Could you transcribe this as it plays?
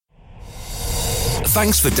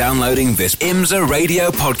Thanks for downloading this IMSA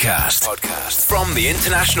Radio podcast from the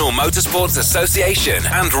International Motorsports Association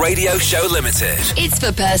and Radio Show Limited. It's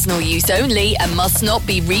for personal use only and must not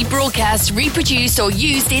be rebroadcast, reproduced or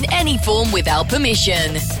used in any form without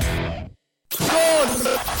permission.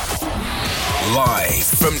 Live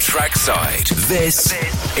from trackside, this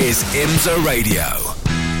is IMSA Radio.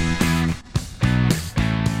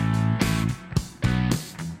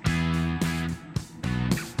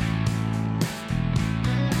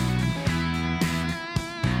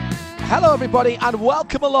 Hello everybody and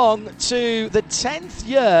welcome along to the 10th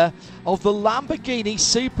year of the Lamborghini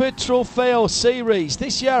Super Trofeo series.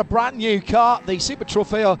 This year a brand new car, the Super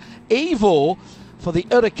Trofeo Evo for the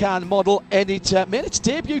Huracan model, and it made its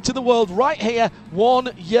debut to the world right here 1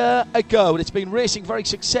 year ago, and it's been racing very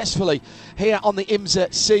successfully here on the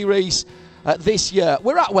IMSA series this year.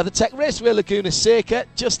 We're at WeatherTech Raceway Laguna Seca,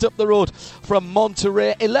 just up the road from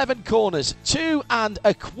Monterey. 11 corners,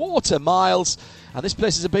 2.25 miles. And this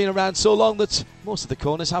place has been around so long that most of the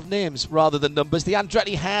corners have names rather than numbers. The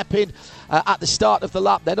Andretti hairpin at the start of the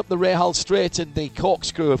lap, then up the Rahal Straight and the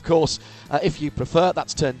corkscrew, of course, if you prefer.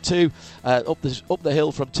 That's turn 2, up the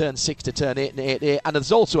hill from turn 6 to turn 8 and 8A. And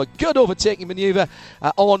there's also a good overtaking manoeuvre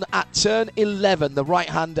on at turn 11, the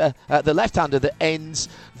left-hander that ends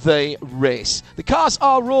the race. The cars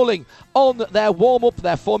are rolling on their warm-up,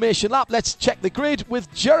 their formation lap. Let's check the grid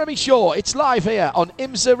with Jeremy Shaw. It's live here on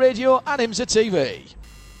IMSA Radio and IMSA TV.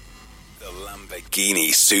 The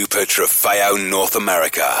Lamborghini Super Trofeo North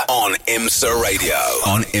America on IMSA Radio.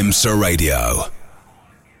 On IMSA Radio.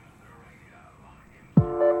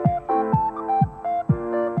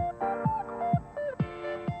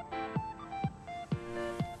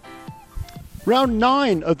 Round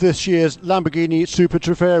 9 of this year's Lamborghini Super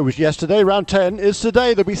Trofeo was yesterday. Round 10 is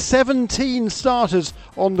today. There'll be 17 starters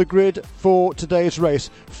on the grid for today's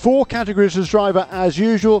race. 4 categories as driver as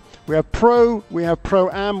usual. We have Pro, we have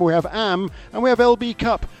Pro-Am, we have Am, and we have LB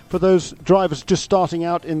Cup for those drivers just starting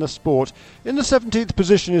out in the sport. In the 17th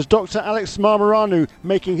position is Dr. Alex Marmaranu,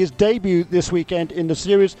 making his debut this weekend in the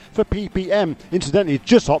series for PPM. Incidentally, he's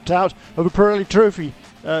just hopped out of a Pirelli Trophy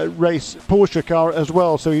race Porsche car as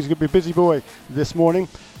well, so he's going to be a busy boy this morning.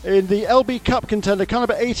 In the LB Cup contender, car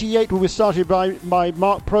number 88 will be started by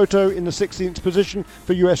Mark Proto in the 16th position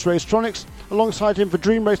for US Racetronics. Alongside him for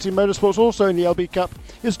Dream Racing Motorsports, also in the LB Cup,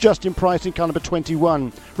 is Justin Price in car number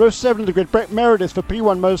 21. Row 7 of the grid, Brett Meredith for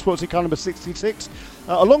P1 Motorsports in car number 66.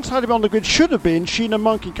 Alongside him on the grid should have been Sheena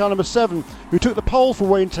Monk in car number 7, who took the pole for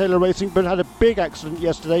Wayne Taylor Racing but had a big accident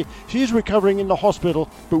yesterday. She is recovering in the hospital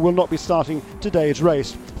but will not be starting today's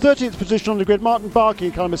race. 13th position on the grid, Martin Barkey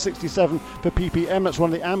in car number 67 for PPM. That's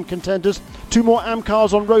one of the Am contenders. 2 more Am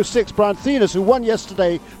cars on row 6, Brian Thenis, who won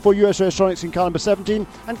yesterday for US Racetronics in car number 17,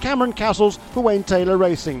 and Cameron Castles for Wayne Taylor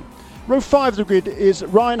Racing. Row 5 of the grid is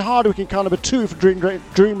Ryan Hardwick in car number 2 for Dream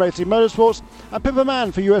Racing Motorsports, and Pippa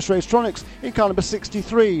Mann for US Racetronics in car number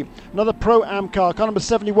 63. Another Pro-Am car number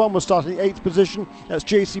 71 will start in the 8th position. That's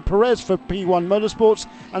JC Perez for P1 Motorsports,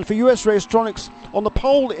 and for US Racetronics on the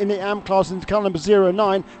pole in the Am class in car number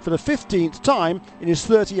 09 for the 15th time in his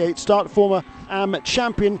 38th start, former Am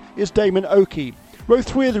champion is Damon Oakey. Row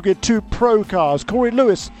 3 of the grid, 2 Pro cars. Corey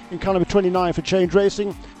Lewis in car number 29 for Change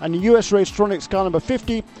Racing, and the US Racetronics car number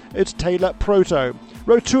 50, it's Taylor Proto.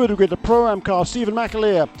 Row 2 of the grid, the Pro-Am car, Stephen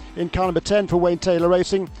McAleer in car number 10 for Wayne Taylor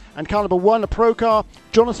Racing, and car number 1, a Pro car,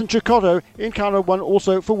 Jonathan Chicotto in car number 1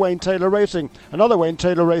 also for Wayne Taylor Racing. Another Wayne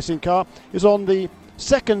Taylor Racing car is on the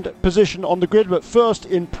second position on the grid, but first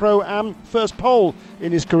in Pro-Am, first pole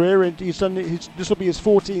in his career, and this will be his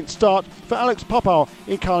 14th start for Alex Popow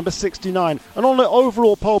in car number 69. And on the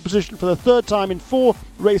overall pole position for the third time in 4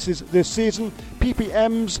 races this season,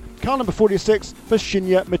 PPM's car number 46 for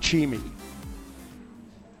Shinya Machimi.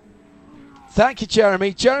 Thank you,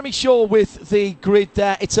 Jeremy. Jeremy Shaw with the grid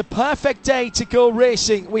there. It's a perfect day to go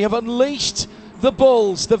racing. We have unleashed the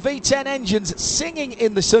Bulls, the V10 engines singing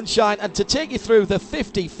in the sunshine, and to take you through the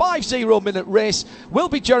 50-minute race will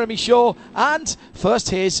be Jeremy Shaw, and first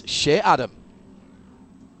here's Shea Adam.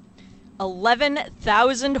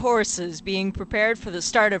 11,000 horses being prepared for the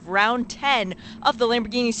start of round 10 of the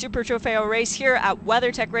Lamborghini Super Trofeo race here at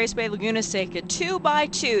WeatherTech Raceway Laguna Seca. 2 by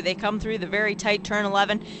 2 they come through the very tight turn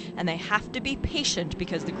 11, and they have to be patient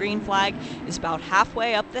because the green flag is about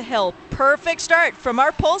halfway up the hill. Perfect start from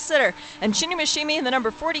our pole sitter, and Shinya Machimi in the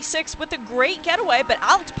number 46 with a great getaway, but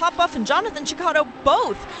Alex Popoff and Jonathan Chicotto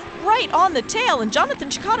both right on the tail, and Jonathan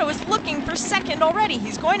Chicotto is looking for second already.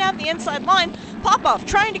 He's going out the inside line, Popoff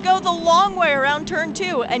trying to go the long way around turn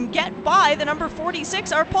 2 and get by the number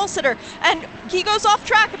 46, our pole sitter. And he goes off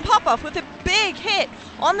track, and Popoff with a big hit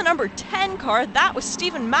on the number 10 car. That was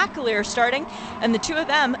Stephen McAleer starting, and the two of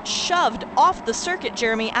them shoved off the circuit,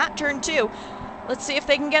 Jeremy, at turn 2. Let's see if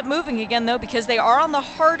they can get moving again, though, because they are on the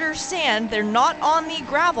harder sand. They're not on the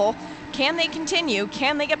gravel. Can they continue?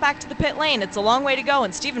 Can they get back to the pit lane? It's a long way to go,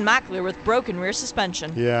 and Stephen McAleer with broken rear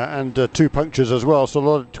suspension. Yeah, and 2 punctures as well,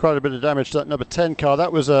 so quite a bit of damage to that number 10 car.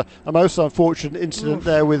 That was a most unfortunate incident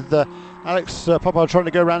there with Alex Popoff trying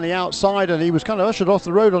to go around the outside, and he was kind of ushered off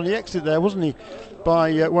the road on the exit there, wasn't he,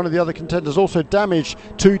 by one of the other contenders. Also damage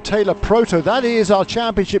to Taylor Proto. That is our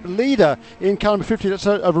championship leader in car number 50. That's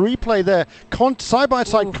a replay there.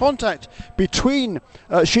 Side-by-side contact between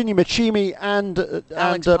Shinya Michimi and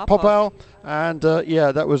Popoff. And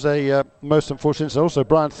that was a most unfortunate incident. Also,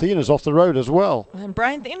 Brian Thienes off the road as well. And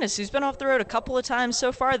Brian Thienes, who's been off the road a couple of times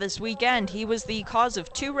so far this weekend, he was the cause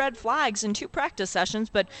of 2 red flags in 2 practice sessions,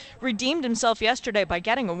 but redeemed himself yesterday by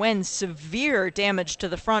getting a win. Severe damage to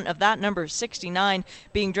the front of that number 69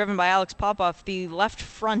 being driven by Alex Popoff. The left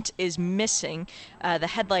front is missing. The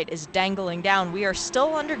headlight is dangling down. We are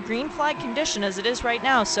still under green flag condition as it is right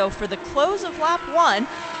now. So for the close of lap 1,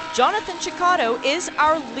 Jonathan Chicotto is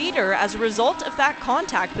our leader as a result of that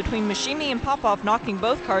contact between Michimi and Popoff, knocking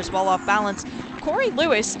both cars well off balance. Corey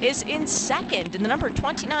Lewis is in second in the number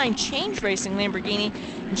 29 Change Racing Lamborghini,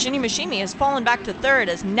 and Shinya Michimi has fallen back to third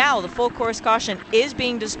as now the full course caution is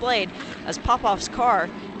being displayed as Popoff's car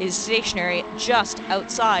is stationary just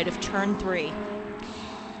outside of turn 3.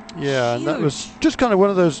 Yeah, and that was just kind of one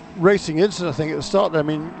of those racing incidents, I think, at the start there. I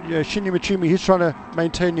mean, Shinya Michimi, he's trying to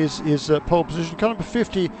maintain his pole position. Car number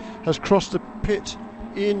 50 has crossed the pit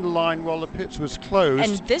in line while the pits was closed.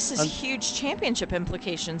 And this is huge championship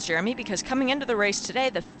implications, Jeremy, because coming into the race today,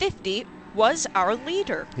 the 50 was our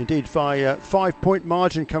leader. Indeed, by a 5-point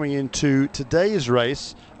margin coming into today's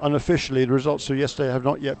race. Unofficially, the results of yesterday have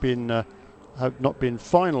not been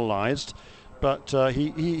finalised. But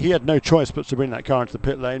he had no choice but to bring that car into the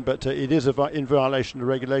pit lane, but it is in violation of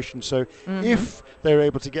regulation. So if they're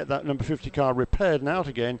able to get that number 50 car repaired and out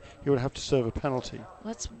again, he would have to serve a penalty.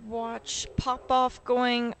 Let's watch Popoff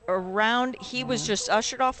going around. He was just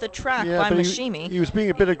ushered off the track by Michimi. He was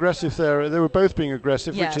being a bit aggressive there. They were both being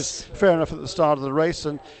aggressive, which is fair enough at the start of the race.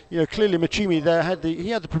 And clearly Michimi there had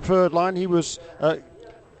the preferred line. He was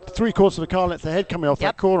 3/4 of a car length ahead coming off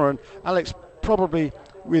that corner, and Alex probably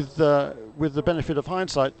with the benefit of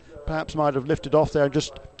hindsight, perhaps might have lifted off there and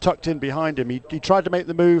just tucked in behind him. He tried to make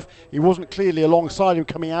the move. He wasn't clearly alongside him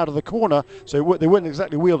coming out of the corner, so they weren't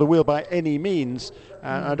exactly wheel to wheel by any means.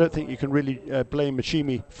 I don't think you can really blame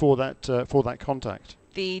Michimi for that contact.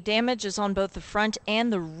 The damage is on both the front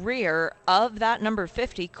and the rear of that number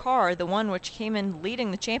 50 car, the one which came in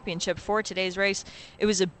leading the championship for today's race. It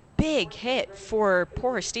was a big hit for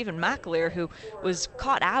poor Stephen McAleer, who was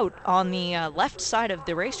caught out on the left side of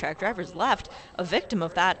the racetrack, driver's left, a victim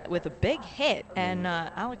of that with a big hit. And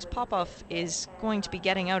Alex Popoff is going to be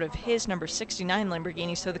getting out of his number 69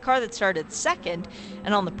 Lamborghini. So the car that started second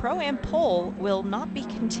and on the Pro-Am pole will not be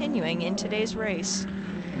continuing in today's race.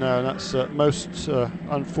 No, that's most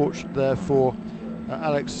unfortunate there for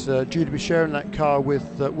Alex, due to be sharing that car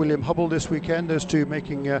with William Hubble this weekend. Those two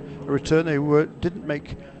making a return. They didn't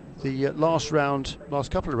make the last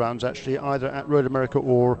couple of rounds actually, either at Road America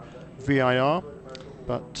or VIR,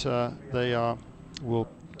 but they will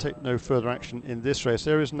take no further action in this race.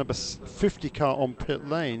 There is number 50 car on pit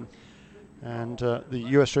lane, and the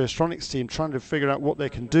US Racetronics team trying to figure out what they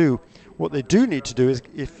can do. What they do need to do is,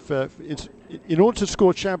 in order to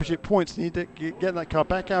score championship points, they need to get that car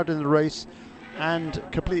back out in the race and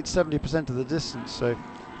complete 70% of the distance. So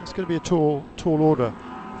it's going to be a tall order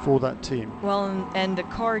for that team. Well, and the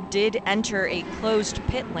car did enter a closed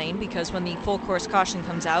pit lane, because when the full course caution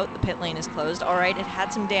comes out, the pit lane is closed. All right, it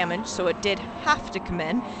had some damage, so it did have to come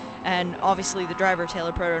in. And obviously the driver,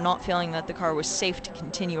 Taylor Proto, not feeling that the car was safe to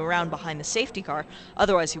continue around behind the safety car.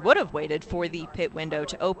 Otherwise, he would have waited for the pit window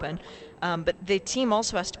to open. But the team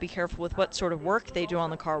also has to be careful with what sort of work they do on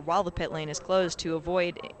the car while the pit lane is closed to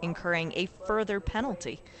avoid incurring a further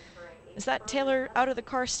penalty. Is that Taylor out of the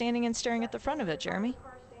car standing and staring at the front of it, Jeremy?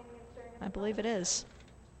 I believe it is.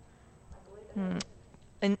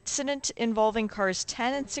 Incident involving cars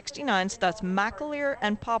 10 and 69, so that's McAleer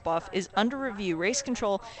and Popoff, is under review. Race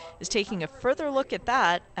Control is taking a further look at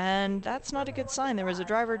that, and that's not a good sign. There was a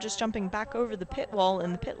driver just jumping back over the pit wall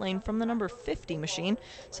in the pit lane from the number 50 machine.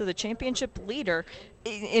 So the championship leader,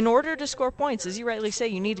 in order to score points, as you rightly say,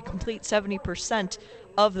 you need to complete 70%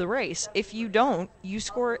 of the race. If you don't, you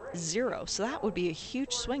score 0. So that would be a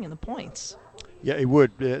huge swing in the points. Yeah, it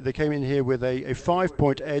would. They came in here with a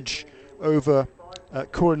 5-point edge over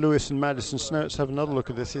Corey Lewis and Madison Snow. Let's have another look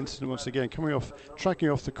at this incident once again. Tracking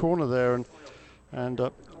off the corner there, and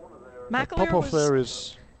Popoff there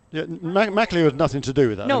is. Yeah, McAleer had nothing to do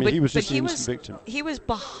with that. No, I mean, but he was just he an was innocent victim. he was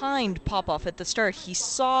behind Popoff at the start. He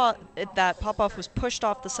saw that Popoff was pushed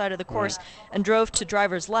off the side of the course and drove to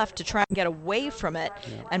driver's left to try and get away from it.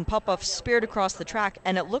 Yeah. And Popoff speared across the track,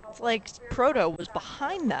 and it looked like Proto was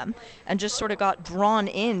behind them and just sort of got drawn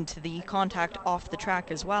into the contact off the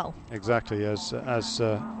track as well. Exactly, as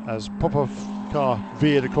Popoff's car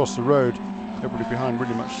veered across the road, everybody behind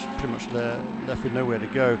pretty much there, left with nowhere to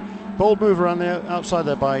go. Bold move around there outside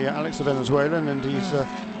there by Alex the Venezuelan, and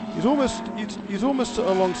he's almost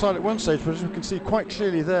alongside at one stage, but as we can see quite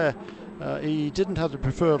clearly there, he didn't have the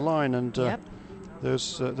preferred line, and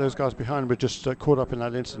those guys behind were just caught up in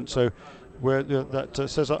that incident. So where that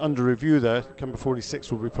says that under review there, number 46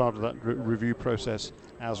 will be part of that review process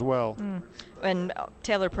as well. And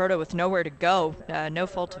Taylor Proto with nowhere to go, no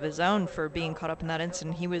fault of his own for being caught up in that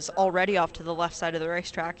incident. He was already off to the left side of the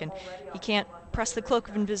racetrack, and he can't press the cloak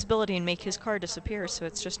of invisibility and make his car disappear, so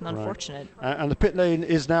it's just unfortunate. And the pit lane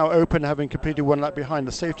is now open, having completed one lap behind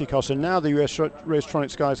the safety car, so now the US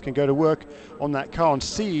Racetronics guys can go to work on that car and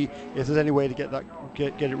see if there's any way to get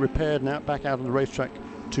it repaired and back out on the racetrack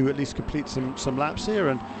to at least complete some laps here,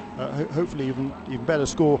 and hopefully even better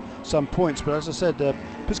score some points. But as I said,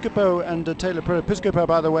 Piscopo and Taylor Proto. Piscopo,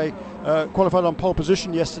 by the way, qualified on pole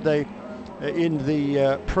position yesterday in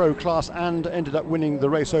the pro class and ended up winning the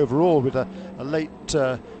race overall with a late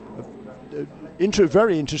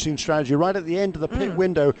very interesting strategy right at the end of the pit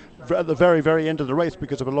window, at the very, very end of the race,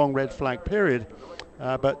 because of a long red flag period.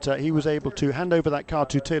 But he was able to hand over that car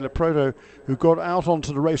to Taylor Proto, who got out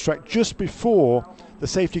onto the racetrack just before the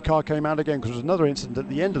safety car came out again, because there was another incident at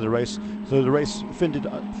the end of the race. So the race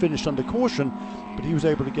finished under caution, but he was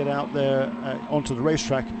able to get out there onto the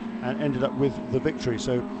racetrack and ended up with the victory.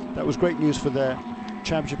 So that was great news for their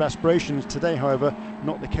championship aspirations. Today, however,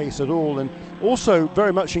 not the case at all. And also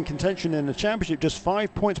very much in contention in the championship, just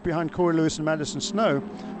 5 points behind Corey Lewis and Madison Snow,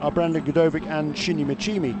 are Brandon Godovic and Shinny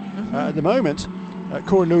Michimi. At the moment,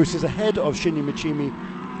 Corey Lewis is ahead of Shinny Michimi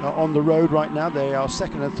on the road right now. They are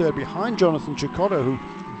second and third behind Jonathan Chicotto, who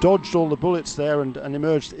dodged all the bullets there and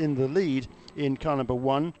emerged in the lead in car number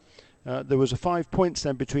 1. There was a 5 points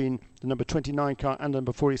then between the number 29 car and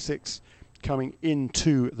number 46 coming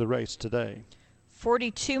into the race today.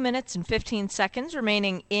 42 minutes and 15 seconds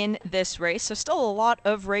remaining in this race, so still a lot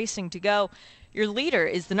of racing to go. Your leader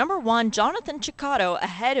is the number 1, Jonathan Chicotto,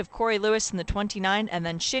 ahead of Corey Lewis in the 29, and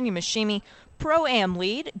then Shinny Michimi. Pro-Am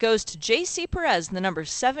lead goes to J.C. Perez in the number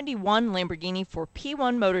 71 Lamborghini for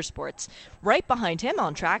P1 Motorsports. Right behind him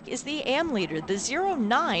on track is the Am leader, the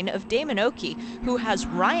 09 of Damon Oakey, who has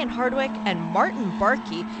Ryan Hardwick and Martin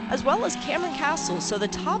Barkey, as well as Cameron Castle. So the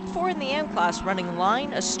top 4 in the Am class running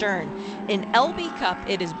line astern. In LB Cup,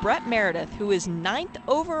 it is Brett Meredith, who is 9th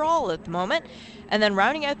overall at the moment. And then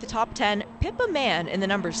rounding out the top 10, Pippa Mann in the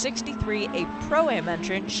number 63, a Pro-Am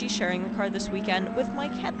entrant. She's sharing the car this weekend with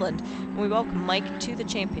Mike Hedlund. And we welcome Mike to the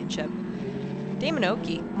championship. Damon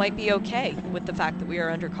Oakey might be okay with the fact that we are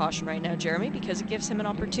under caution right now, Jeremy, because it gives him an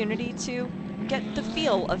opportunity to get the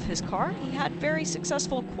feel of his car. He had very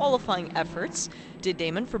successful qualifying efforts, did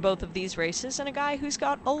Damon, for both of these races, and a guy who's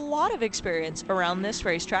got a lot of experience around this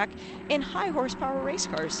racetrack in high horsepower race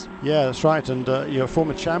cars. Yeah, that's right, and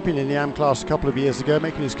former champion in the AM class a couple of years ago,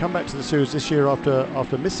 making his comeback to the series this year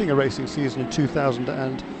after missing a racing season in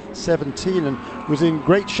 2017, and was in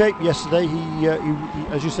great shape yesterday. He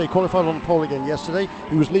as you say, qualified on the pole again yesterday.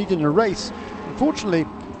 He was leading the race. Unfortunately,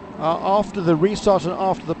 after the restart and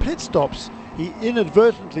after the pit stops, he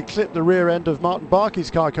inadvertently clipped the rear end of Martin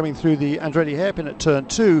Barkey's car coming through the Andretti hairpin at turn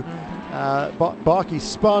 2. Barkey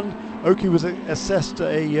spun. Oakey was assessed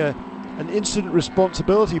an incident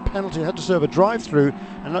responsibility penalty, had to serve a drive-through,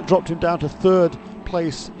 and that dropped him down to 3rd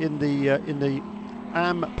place in the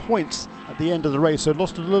AM points at the end of the race. So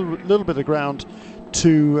lost a little bit of ground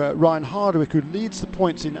to Ryan Hardwick, who leads the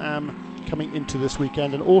points in AM coming into this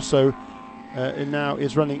weekend, and also now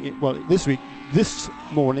is running this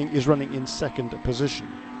morning is running in 2nd position.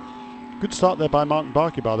 Good start there by Martin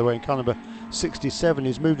Barkey, by the way, in car number 67.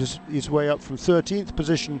 He's moved his way up from 13th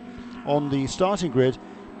position on the starting grid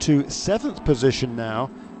to 7th position now,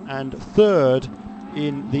 and 3rd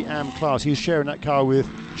in the AM class. He's sharing that car with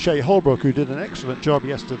Shea Holbrook, who did an excellent job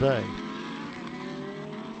yesterday.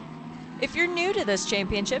 If you're new to this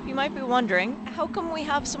championship, you might be wondering, how come we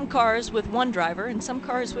have some cars with 1 driver and some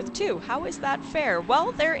cars with 2? How is that fair?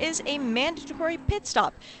 Well, there is a mandatory pit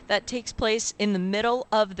stop that takes place in the middle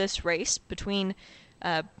of this race between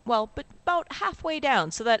but about halfway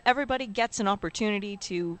down, so that everybody gets an opportunity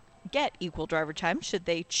to get equal driver time should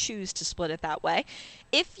they choose to split it that way.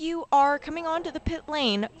 If you are coming onto the pit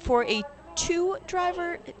lane for a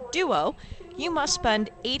 2-driver duo, you must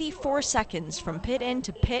spend 84 seconds from pit in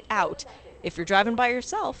to pit out. If you're driving by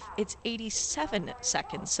yourself, it's 87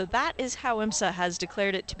 seconds. So that is how IMSA has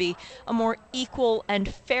declared it to be a more equal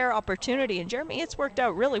and fair opportunity. And Jeremy, it's worked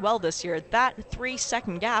out really well this year. That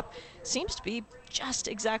 3-second gap seems to be just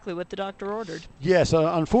exactly what the doctor ordered. Yes,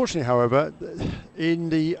 unfortunately, however, in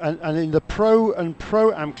the Pro and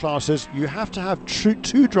Pro-Am classes, you have to have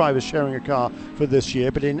two drivers sharing a car for this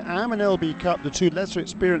year. But in Am and LB Cup, the two lesser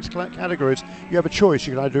experienced categories, you have a choice.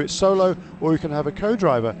 You can either do it solo or you can have a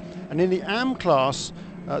co-driver. And in the Am class,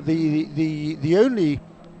 the only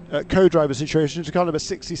co-driver situation is car number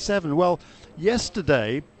 67. Well,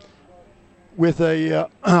 yesterday, with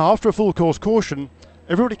after a full course caution,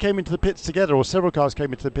 everybody came into the pits together, or several cars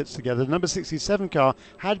came into the pits together. The number 67 car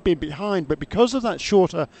had been behind, but because of that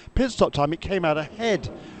shorter pit stop time, it came out ahead.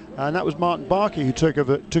 And that was Martin Barkey who took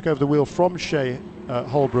over the wheel from Shea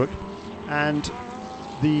Holbrook. And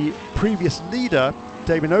the previous leader,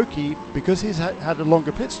 Damon Oakey, because he's had a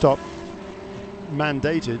longer pit stop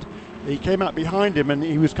mandated, he came out behind him and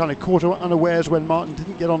he was kind of caught unawares when Martin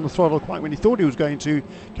didn't get on the throttle quite when he thought he was going to,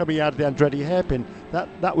 coming out of the Andretti hairpin.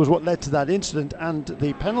 That was what led to that incident and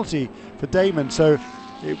the penalty for Damon. So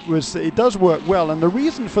it does work well, and the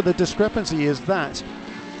reason for the discrepancy is that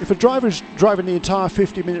if a driver is driving the entire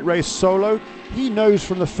 50-minute race solo, he knows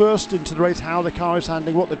from the first into the race how the car is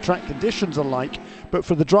handling, what the track conditions are like. But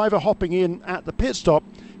for the driver hopping in at the pit stop,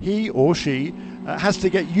 he or she has to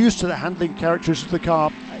get used to the handling characteristics of the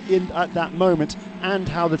car at that moment and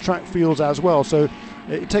how the track feels as well. So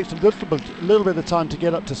it takes a little bit of time to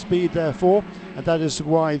get up to speed, therefore, and that is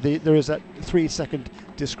why there is that 3-second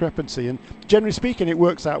discrepancy. And generally speaking, it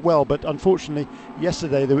works out well, but unfortunately,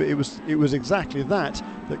 yesterday it was exactly that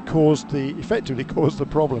effectively caused the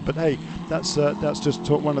problem. But hey, that's just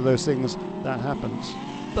one of those things that happens.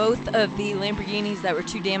 Both of the Lamborghinis that were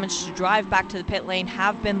too damaged to drive back to the pit lane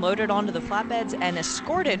have been loaded onto the flatbeds and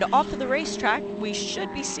escorted off of the racetrack. We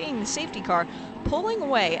should be seeing the safety car pulling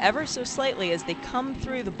away ever so slightly as they come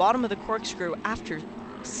through the bottom of the corkscrew after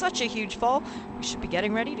such a huge fall. We should be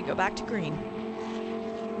getting ready to go back to green.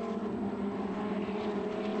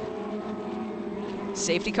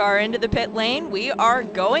 Safety car into the pit lane. We are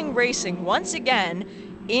going racing once again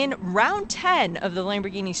in round 10 of the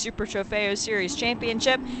Lamborghini Super Trofeo Series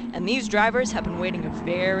Championship, and these drivers have been waiting a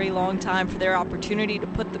very long time for their opportunity to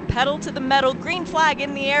put the pedal to the metal. Green flag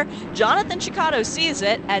in the air. Jonathan Ciccato sees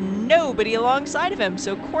it, and nobody alongside of him.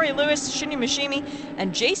 So Corey Lewis, Shinya Mishimi,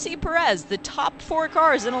 and JC Perez, the top 4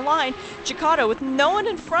 cars in a line. Ciccato with no one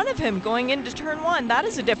in front of him going into turn 1. That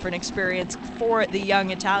is a different experience for the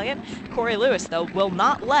young Italian. Corey Lewis, though, will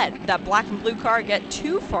not let that black and blue car get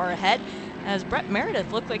too far ahead, as Brett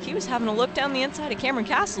Meredith looked like he was having a look down the inside of Cameron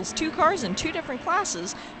Castle's 2 cars in 2 different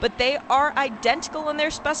classes, but they are identical in their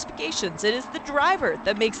specifications. It is the driver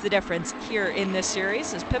that makes the difference here in this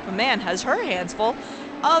series, as Pippa Mann has her hands full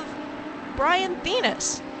of Brian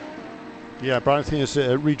Thenis. Yeah, Brian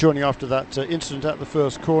Thenis rejoining after that incident at the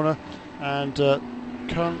first corner, and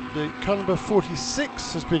car number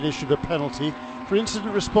 46 has been issued a penalty for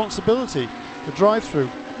incident responsibility, the drive-through.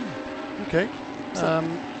 Okay.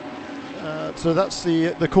 So that's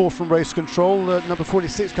the call from race control. Number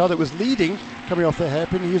 46 car that was leading, coming off the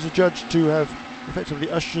hairpin. He is adjudged to have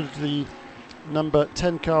effectively ushered the number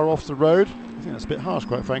 10 car off the road. I think that's a bit harsh,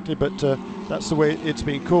 quite frankly, but that's the way it's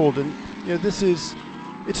been called. And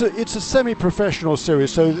it's a semi-professional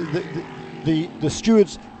series, so the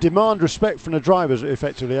stewards demand respect from the drivers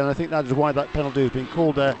effectively, and I think that is why that penalty has been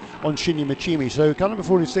called there on Shinya Mishimi. So car number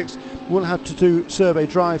 46 will have to serve a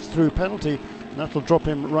drive-through penalty, and that'll drop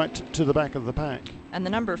him right to the back of the pack. And the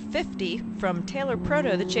number 50 from Taylor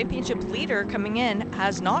Proto, the championship leader coming in,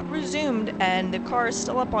 has not resumed, and the car is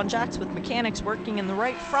still up on jacks with mechanics working in the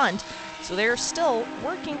right front. So they're still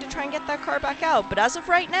working to try and get that car back out. But as of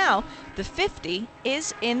right now, the 50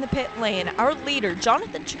 is in the pit lane. Our leader,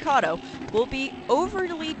 Jonathan Ciccato, will be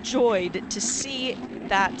overly joyed to see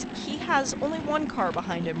that he has only 1 car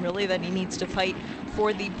behind him, really, that he needs to fight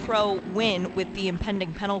for the pro win with the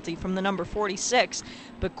impending penalty from the number 46.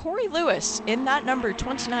 But Corey Lewis in that number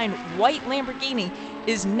 29 white Lamborghini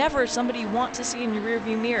is never somebody you want to see in your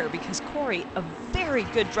rearview mirror, because Corey, a very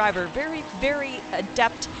good driver, very, very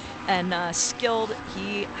adept and skilled.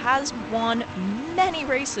 He has won many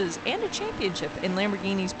races and a championship in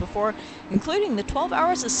Lamborghinis before, including the 12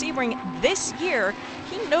 Hours of Sebring this year.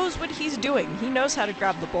 He knows what he's doing. He knows how to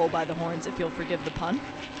grab the bull by the horns, if you'll forgive the pun.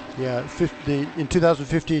 Yeah, in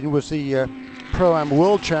 2015 was the Pro-Am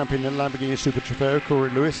World Champion in Lamborghini Super Trofeo, Corey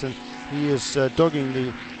Lewis, and he is dogging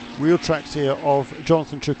the wheel tracks here of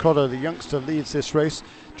Jonathan Cicotto. The youngster leads this race.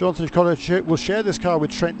 Jonathan Cicotto will share this car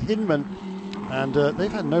with Trent Hinman, and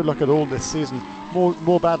they've had no luck at all this season.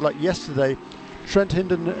 More bad luck yesterday. Trent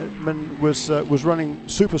Hinman was running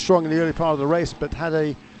super strong in the early part of the race, but had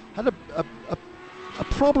a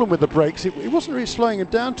problem with the brakes. It wasn't really slowing him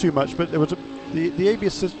down too much, but there was the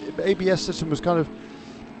ABS system was kind of,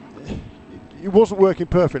 it wasn't working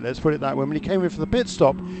perfectly, let's put it that way. When he came in for the pit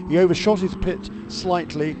stop, he overshot his pit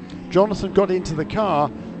slightly. Jonathan got into the car,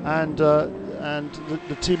 and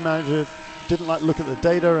the team manager didn't like to look at the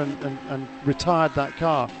data and retired that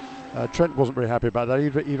car. Trent wasn't very happy about that.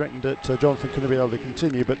 He reckoned that Jonathan couldn't be able to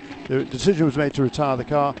continue, but the decision was made to retire the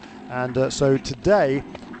car, and so today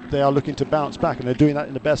they are looking to bounce back, and they're doing that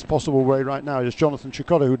in the best possible way right now. It is Jonathan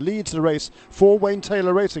Cicotto who leads the race for Wayne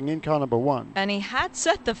Taylor Racing in car number 1. And he had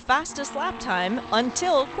set the fastest lap time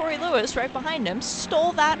until Corey Lewis, right behind him,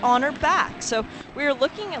 stole that honor back. So we are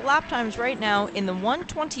looking at lap times right now in the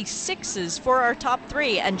 126s for our top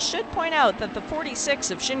 3, and should point out that the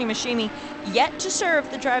 46 of Shinny Machini yet to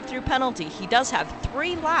serve the drive-through penalty. He does have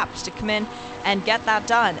 3 laps to come in and get that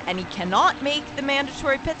done, and he cannot make the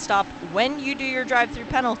mandatory pit stop when you do your drive-through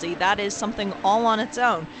penalty. That is something all on its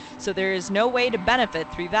own, so there is no way to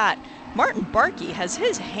benefit through that. Martin Barkey has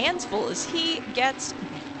his hands full as he gets,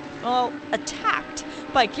 well, attacked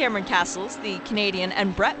by Cameron Castles, the Canadian,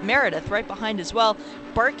 and Brett Meredith right behind as well.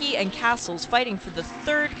 Barkey and Castles fighting for the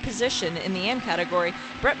 3rd position in the AM category.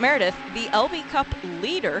 Brett Meredith, the LB Cup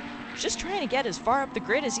leader, just trying to get as far up the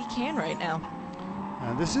grid as he can right now.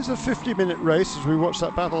 And this is a 50-minute race as we watch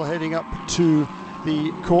that battle heading up to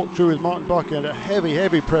the corkscrew with Martin Barkey under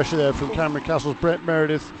heavy pressure there from Cameron Castles, Brett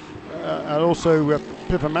Meredith, and also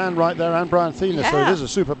Pippa Mann right there, and Brian Thiener. So it is a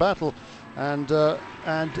super battle, and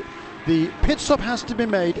the pit stop has to be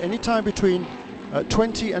made anytime between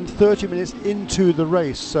 20 and 30 minutes into the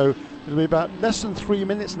race. So it'll be about less than 3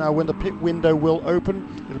 minutes now when the pit window will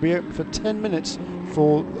open. It'll be open for 10 minutes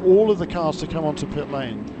for all of the cars to come onto pit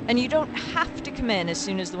lane. And you don't have to come in as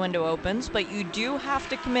soon as the window opens, but you do have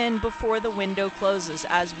to come in before the window closes,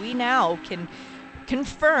 as we now can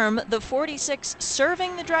confirm the 46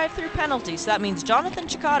 serving the drive-through penalty. So that means Jonathan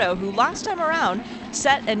Cicotto, who last time around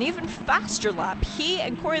set an even faster lap, he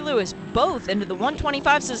and Corey Lewis both into the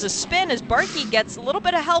 125s as a spin as Barkey gets a little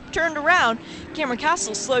bit of help turned around. Cameron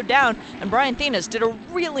Castle slowed down, and Brian Thienes did a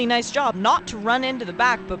really nice job not to run into the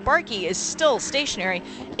back, but Barkey is still stationary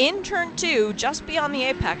in turn 2, just beyond the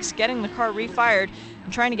apex, getting the car refired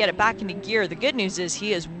and trying to get it back into gear. The good news is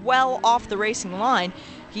he is well off the racing line.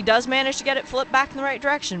 He does manage to get it flipped back in the right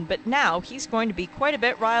direction, but now he's going to be quite a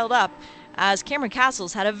bit riled up as Cameron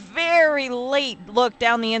Castles had a very late look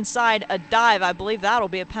down the inside, a dive. I believe that'll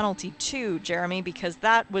be a penalty too, Jeremy, because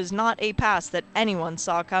that was not a pass that anyone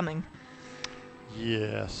saw coming.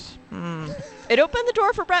 Yes. It opened the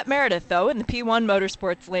door for Brett Meredith, though, in the P1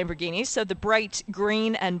 Motorsports Lamborghini, so the bright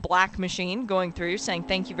green and black machine going through, saying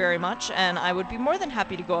thank you very much, and I would be more than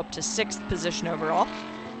happy to go up to 6th position overall.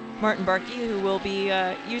 Martin Barkey, who will be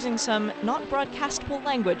using some not broadcastable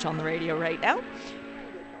language on the radio right now.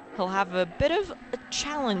 He'll have a bit of a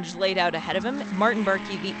challenge laid out ahead of him. Martin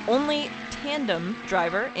Barkey, the only tandem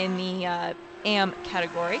driver in the AM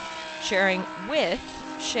category, sharing with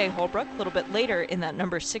Shea Holbrook a little bit later in that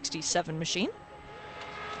number 67 machine.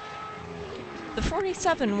 The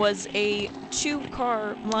 47 was a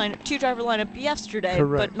two-driver lineup yesterday,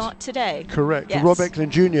 Correct. but not today. Correct. Yes. Rob Eklund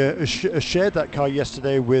Jr. shared that car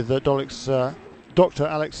yesterday with Dr.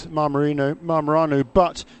 Alex Marmarano,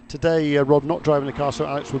 but today Rob not driving the car, so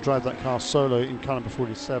Alex will drive that car solo in car number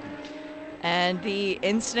 47. And the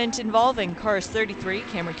incident involving cars 33,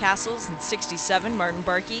 Cameron Castles, and 67, Martin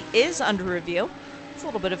Barkey, is under review. It's a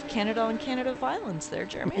little bit of Canada on Canada violence there,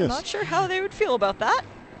 Jeremy. Yes. I'm not sure how they would feel about that.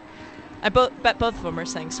 I bet both of them are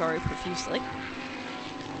saying sorry profusely.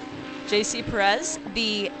 JC Perez,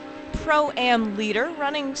 the Pro-Am leader,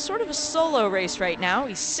 running sort of a solo race right now.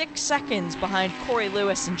 He's 6 seconds behind Corey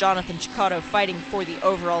Lewis and Jonathan Cicotto, fighting for the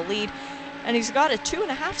overall lead. And he's got a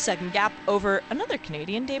 2.5 second gap over another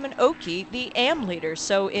Canadian, Damon Oakey, the AM leader.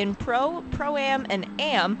 So in Pro-Am, and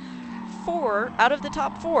AM, 4 out of the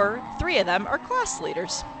top 4, 3 of them are class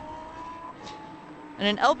leaders. And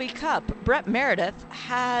in LB Cup, Brett Meredith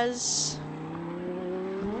has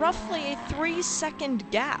roughly a 3 second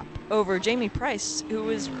gap over Justin Price,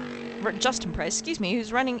 who's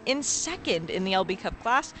running in second in the LB Cup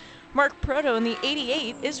class. Mark Proto in the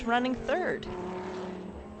 88 is running third.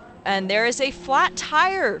 And there is a flat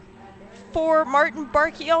tire for Martin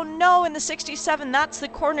Barkey. Oh no, in the 67, that's the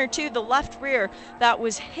corner to the left rear that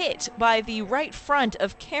was hit by the right front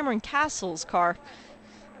of Cameron Castle's car.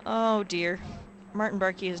 Oh dear. Martin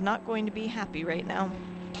Barkey is not going to be happy right now.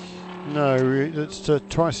 No, it's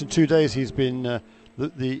twice in 2 days he's been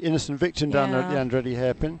the innocent victim down at the Andretti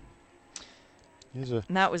hairpin. And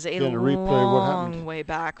that was a long way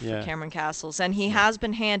back for Cameron Castles. And he has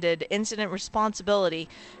been handed incident responsibility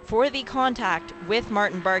for the contact with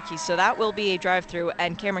Martin Barkey. So that will be a drive-through,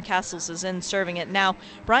 and Cameron Castles is in serving it now.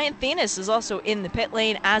 Brian Thenis is also in the pit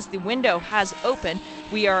lane as the window has opened.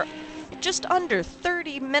 We are just under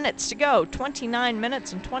 30 minutes to go, 29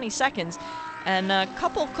 minutes and 20 seconds. And a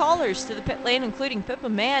couple of callers to the pit lane, including Pippa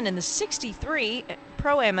Mann in the 63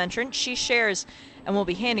 Pro-Am entrant. She shares and will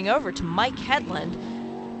be handing over to Mike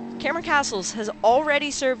Hedlund. Cameron Castles has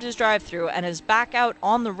already served his drive-through and is back out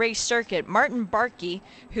on the race circuit. Martin Barkey,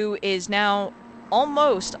 who is now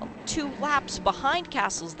almost 2 laps behind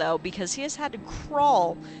Castles, though, because he has had to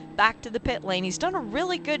crawl back to the pit lane. He's done a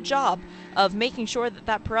really good job of making sure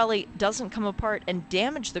that Pirelli doesn't come apart and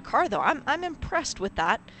damage the car, though. I'm impressed with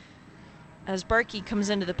that. As Barkey comes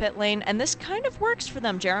into the pit lane, and this kind of works for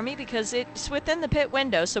them, Jeremy, because it's within the pit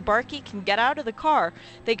window, so Barkey can get out of the car.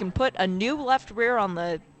 They can put a new left rear on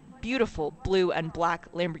the beautiful blue and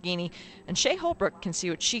black Lamborghini, and Shea Holbrook can see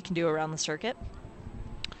what she can do around the circuit.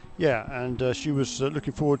 Yeah, and she was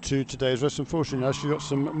looking forward to today's race. Unfortunately, now she's got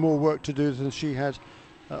some more work to do than she had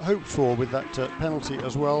hoped for with that penalty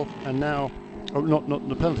as well, and now not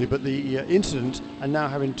the penalty, but the incident, and now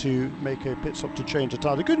having to make a pit stop to change the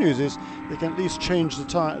tyre. The good news is they can at least change the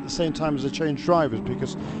tyre at the same time as they change drivers,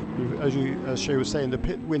 because as Shay was saying, the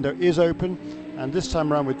pit window is open, and this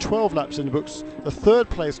time around with 12 laps in the books, the third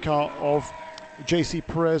place car of JC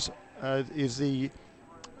Perez is the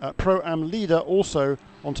Pro-Am leader also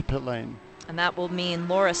onto pit lane. And that will mean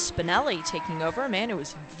Laura Spinelli taking over, a man who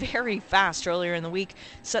was very fast earlier in the week,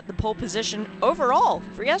 set the pole position overall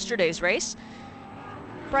for yesterday's race.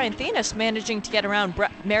 Brian Thenis managing to get around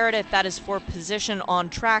Brett Meredith. That is for position on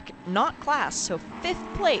track, not class. So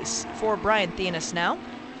 5th place for Brian Thenis now,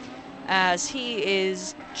 as he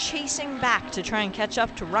is chasing back to try and catch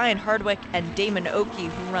up to Ryan Hardwick and Damon Oakey,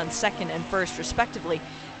 who run 2nd and 1st respectively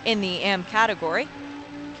in the AM category.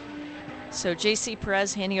 So JC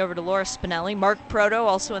Perez handing over to Laura Spinelli. Mark Proto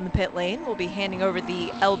also in the pit lane will be handing over the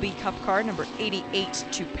LB Cup car number 88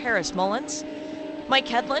 to Paris Mullins. Mike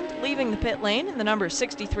Hedlund leaving the pit lane in the number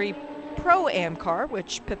 63 Pro-Am car,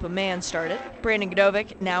 which Pippa Mann started. Brandon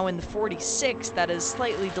Godovic now in the 46, that is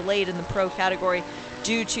slightly delayed in the Pro category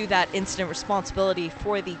due to that incident responsibility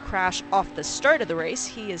for the crash off the start of the race.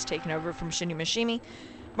 He is taken over from Shinny Mashimi.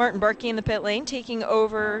 Martin Barkey in the pit lane handing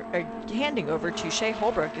over to Shea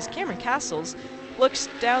Holbrook as Cameron Castles looks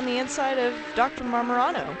down the inside of Dr.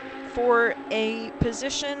 Marmorano for a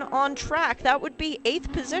position on track. That would be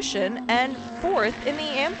 8th position and 4th in the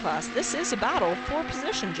AM class. This is a battle for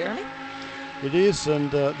position, Jeremy. It is, and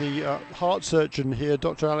the heart surgeon here,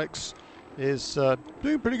 Dr. Alex, is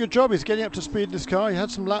doing a pretty good job. He's getting up to speed in this car. He had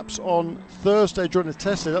some laps on Thursday during the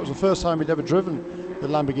test day. That was the first time he'd ever driven the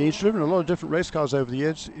Lamborghini. He's driven a lot of different race cars over the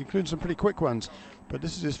years, including some pretty quick ones. But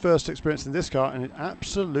this is his first experience in this car, and he's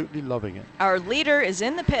absolutely loving it. Our leader is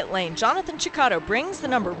in the pit lane. Jonathan Ciccato brings the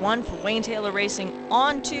number 1 for Wayne Taylor Racing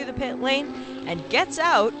onto the pit lane and gets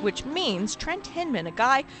out, which means Trent Hinman, a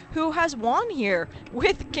guy who has won here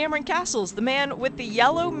with Cameron Castles, the man with the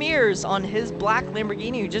yellow mirrors on his black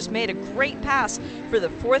Lamborghini, who just made a great pass for the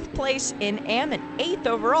 4th place in AM and 8th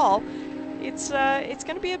overall. It's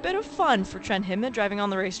going to be a bit of fun for Trent Hinman driving on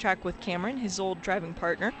the racetrack with Cameron, his old driving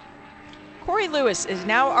partner. Corey Lewis is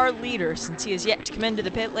now our leader, since he is yet to come into the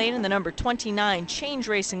pit lane in the number 29 Change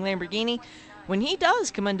Racing Lamborghini. When he does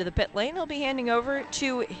come into the pit lane, he'll be handing over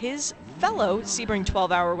to his fellow Sebring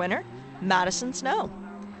 12-hour winner, Madison Snow.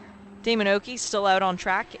 Damon Oakey still out on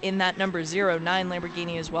track in that number 09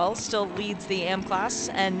 Lamborghini as well, still leads the AM class,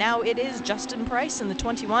 and now it is Justin Price in the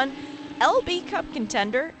 21 LB Cup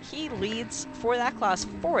contender. He leads for that class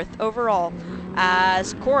 4th overall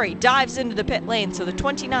as Corey dives into the pit lane. So the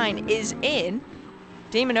 29 is in.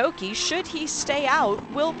 Damon Oakey, should he stay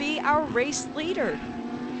out, will be our race leader.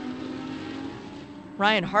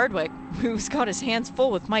 Ryan Hardwick, who's got his hands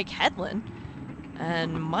full with Mike Hedlund.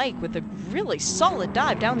 And Mike, with a really solid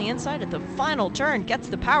dive down the inside at the final turn, gets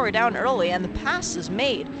the power down early, and the pass is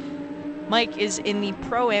made. Mike is in the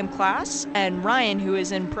Pro-Am class, and Ryan, who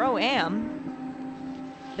is in Pro-Am,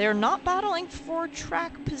 they're not battling for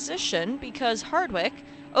track position because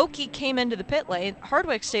Oakey came into the pit lane.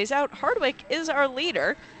 Hardwick stays out. Hardwick is our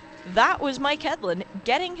leader. That was Mike Hedlund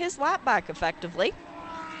getting his lap back effectively.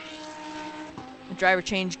 A driver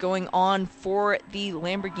change going on for the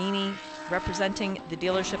Lamborghini, representing the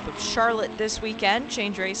dealership of Charlotte this weekend.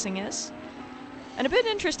 Change Racing is. And a bit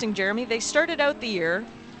interesting, Jeremy, they started out the year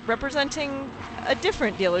representing a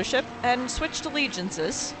different dealership and switched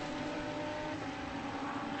allegiances.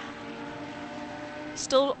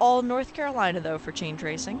 Still all North Carolina, though, for Change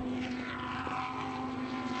Racing.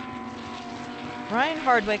 Ryan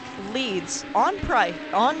Hardwick leads on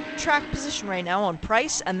track position right now on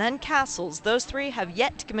Price and then Castles. Those three have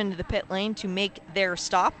yet to come into the pit lane to make their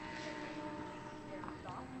stop.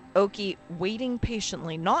 Oki waiting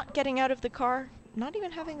patiently, not getting out of the car, not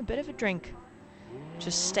even having a bit of a drink,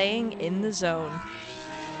 just staying in the zone.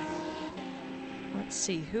 Let's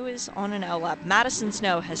see, who is on an L lap? Madison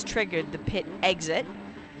Snow has triggered the pit exit.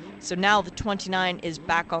 So now the 29 is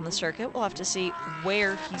back on the circuit. We'll have to see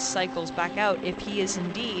where he cycles back out, if he is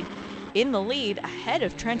indeed in the lead ahead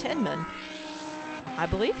of Trent Hinman. I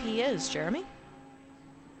believe he is, Jeremy.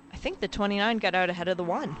 I think the 29 got out ahead of the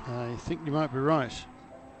 1. I think you might be right.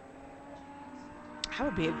 That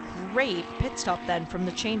would be a great pit stop then from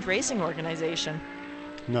the Change Racing organization.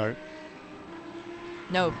 No.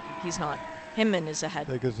 No, he's not. Hinman is ahead.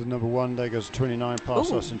 There goes the number 1, there goes 29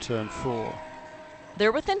 past us in turn 4.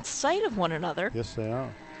 They're within sight of one another. Yes, they are.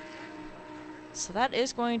 So that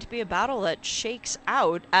is going to be a battle that shakes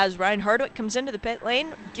out as Ryan Hardwick comes into the pit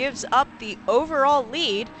lane, gives up the overall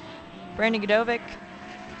lead. Brandon Godovic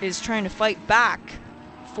is trying to fight back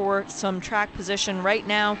for some track position right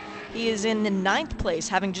now. He is in the 9th place,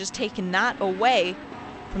 having just taken that away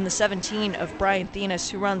from the 17 of Brian Thenis,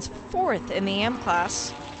 who runs 4th in the AM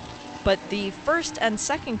class. But the first and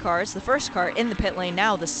second cars, the first car in the pit lane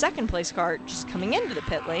now, the second place car just coming into the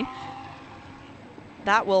pit lane,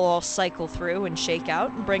 that will all cycle through and shake out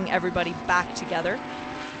and bring everybody back together.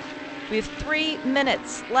 We have 3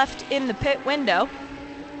 minutes left in the pit window.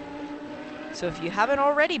 So if you haven't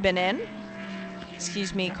already been in,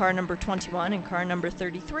 excuse me, car number 21 and car number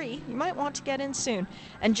 33, you might want to get in soon.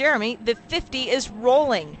 And Jeremy, the 50 is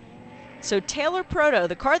rolling. So Taylor Proto,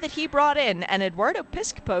 the car that he brought in, and Eduardo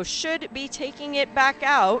Piscopo should be taking it back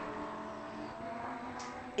out,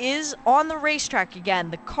 is on the racetrack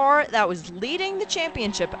again. The car that was leading the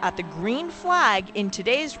championship at the green flag in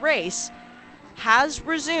today's race has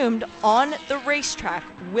resumed on the racetrack.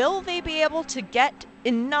 Will they be able to get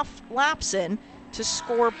enough laps in to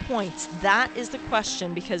score points? That is the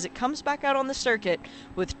question, because it comes back out on the circuit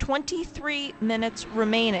with 23 minutes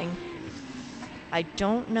remaining. I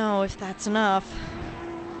don't know if that's enough.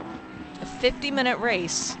 A 50-minute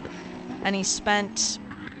race, and he spent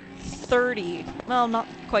 30, well, not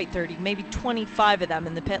quite 30, maybe 25 of them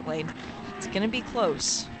in the pit lane. It's going to be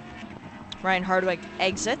close. Ryan Hardwick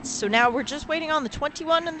exits, so now we're just waiting on the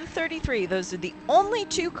 21 and the 33. Those are the only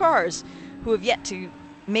 2 cars who have yet to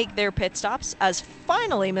make their pit stops, as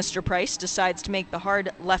finally Mr. Price decides to make the hard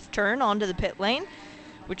left turn onto the pit lane,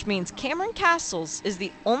 which means Cameron Castles is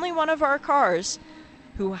the only one of our cars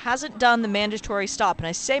who hasn't done the mandatory stop. And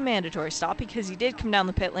I say mandatory stop because he did come down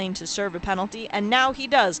the pit lane to serve a penalty, and now he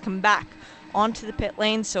does come back onto the pit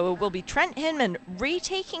lane. So it will be Trent Hinman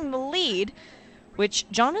retaking the lead, which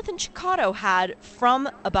Jonathan Chicotto had from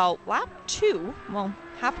about lap 2, well,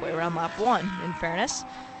 halfway around lap 1, in fairness.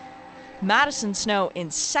 Madison Snow in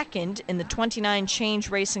 2nd in the 29 Change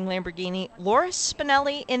Racing Lamborghini. Laura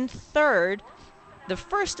Spinelli in 3rd, the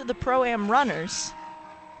first of the Pro-Am runners.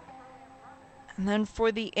 And then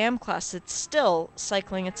for the AM class, it's still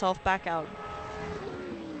cycling itself back out.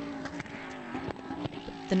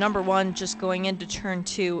 The number 1 just going into turn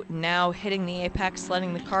 2, now hitting the apex,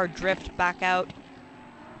 letting the car drift back out,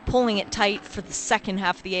 pulling it tight for the second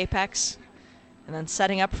half of the apex, and then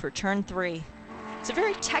setting up for turn 3. It's a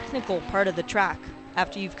very technical part of the track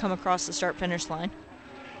after you've come across the start-finish line.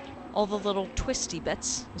 All the little twisty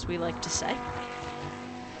bits, as we like to say.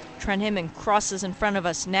 Trent Hinman crosses in front of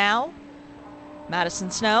us now.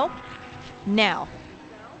 Madison Snow, now.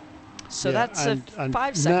 So that's a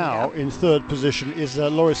 5-second now gap. in 3rd position is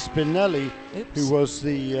Loris Spinelli, who was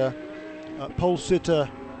the pole sitter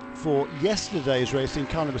for yesterday's racing,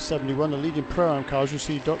 car number 71, the leading Pro-Am cars. You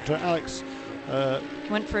see Dr. Alex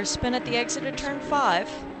went for a spin at the exit of turn 5,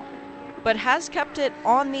 but has kept it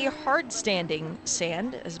on the hard standing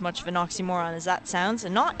sand, as much of an oxymoron as that sounds,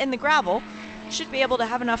 and not in the gravel. Should be able to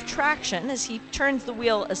have enough traction as he turns the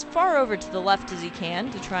wheel as far over to the left as he can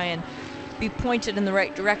to try and be pointed in the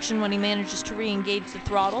right direction when he manages to re-engage the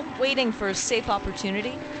throttle, waiting for a safe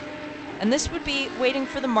opportunity. And this would be waiting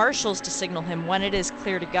for the marshals to signal him when it is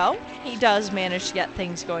clear to go. He does manage to get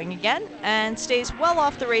things going again and stays well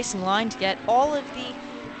off the racing line to get all of the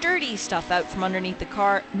dirty stuff out from underneath the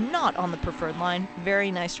car, not on the preferred line.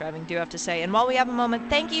 Very nice driving, do have to say. And while we have a moment,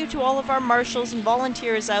 thank you to all of our marshals and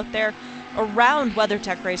volunteers out there around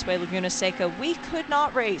WeatherTech Raceway Laguna Seca. We could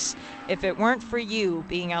not race if it weren't for you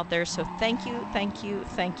being out there. So thank you, thank you,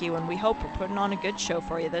 thank you. And we hope we're putting on a good show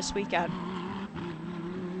for you this weekend.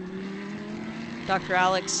 Dr.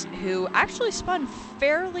 Alex, who actually spun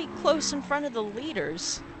fairly close in front of the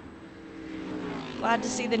leaders. Glad to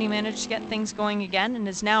see that he managed to get things going again and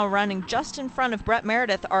is now running just in front of Brett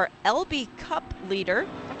Meredith, our LB Cup leader,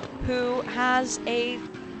 who has a,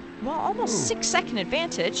 well, almost 6-second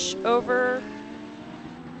advantage over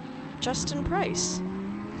Justin Price.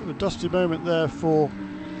 A dusty moment there for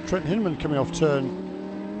Trent Hinman coming off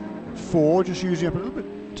turn 4, just using up a little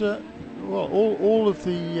bit, all of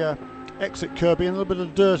the exit curbing and a little bit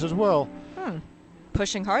of dirt as well.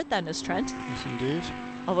 Pushing hard then is Trent. Yes, indeed.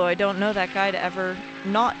 Although I don't know that guy to ever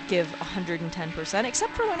not give 110%,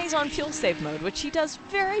 except for when he's on fuel save mode, which he does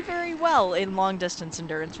very, very well in long-distance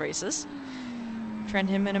endurance races. Trent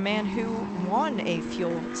Hinman, a man who won a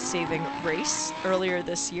fuel-saving race earlier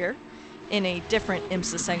this year in a different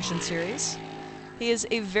IMSA sanctioned series. He is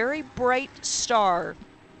a very bright star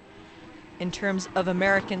in terms of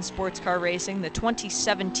American sports car racing, the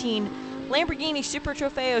 2017 Lamborghini Super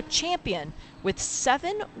Trofeo champion with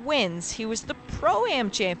 7 wins. He was the Pro-Am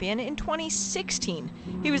champion in 2016.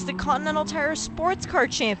 He was the Continental Tire Sports Car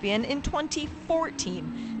champion in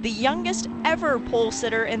 2014. The youngest ever pole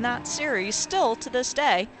sitter in that series, still to this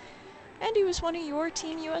day. And he was one of your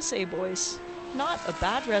Team USA boys. Not a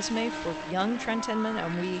bad resume for young Trent Hinman,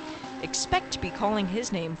 and we expect to be calling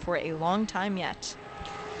his name for a long time yet.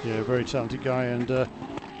 Yeah, very talented guy, and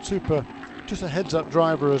just a heads-up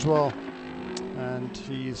driver as well. And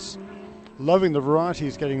he's loving the variety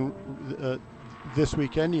he's getting this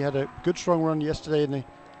weekend. He had a good strong run yesterday in the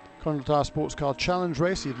Continental Tire Sports Car Challenge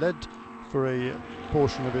race. He led for a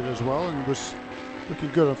portion of it as well and was looking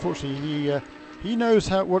good. Unfortunately, he knows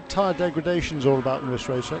what tyre degradation is all about in this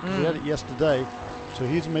race. He had it yesterday, so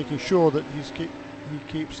he's making sure that he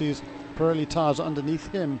keeps these Pirelli tyres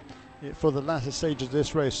underneath him for the latter stage of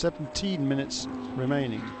this race. 17 minutes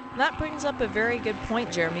remaining. That brings up a very good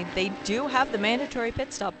point, Jeremy. They do have the mandatory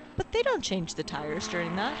pit stop, but they don't change the tires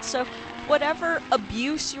during that. So whatever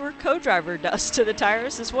abuse your co-driver does to the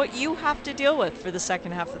tires is what you have to deal with for the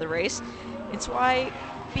second half of the race. It's why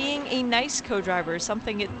being a nice co-driver is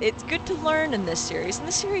something it's good to learn in this series. And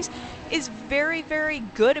this series is very, very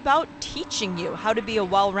good about teaching you how to be a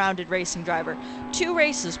well-rounded racing driver. 2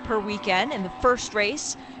 races per weekend. In the first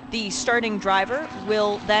race, the starting driver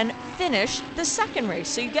will then finish the second race.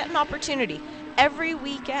 So you get an opportunity every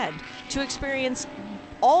weekend to experience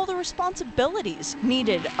all the responsibilities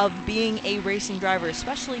needed of being a racing driver,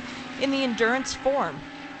 especially in the endurance form.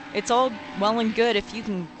 It's all well and good if you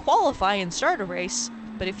can qualify and start a race,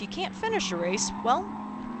 but if you can't finish a race, well,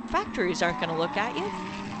 factories aren't going to look at you.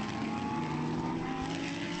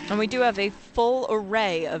 And we do have a full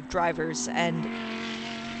array of drivers and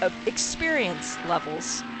experience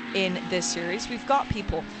levels in this series. We've got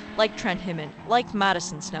people like Trent Hinman, like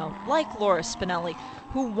Madison Snow, like Laura Spinelli,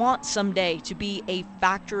 who want someday to be a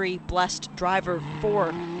factory-blessed driver for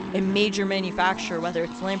a major manufacturer, whether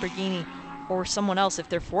it's Lamborghini or someone else, if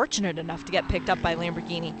they're fortunate enough to get picked up by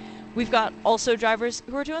Lamborghini. We've got also drivers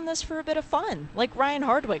who are doing this for a bit of fun, like Ryan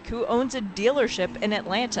Hardwick, who owns a dealership in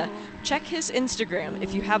Atlanta. Check his Instagram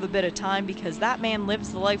if you have a bit of time, because that man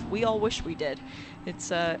lives the life we all wish we did.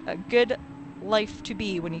 It's a good life to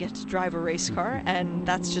be when you get to drive a race car, and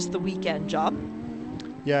that's just the weekend job.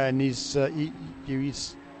 Yeah, and he is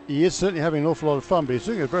certainly having an awful lot of fun, but he's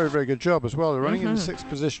doing a very, very good job as well. They're running in the 6th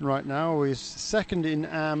position right now. He's second in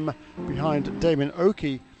AM behind Damon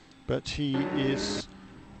Oakey, but he is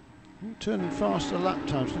turning faster lap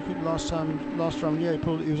times. Look at last round, yeah,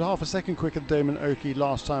 he was half a second quicker than Damon Oakey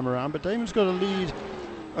last time around, but Damon's got a lead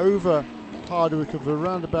over Hardwick of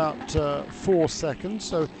around about 4 seconds,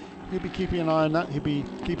 so he'll be keeping an eye on that. He'll be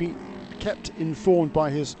kept informed by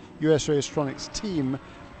his US Racetronics team,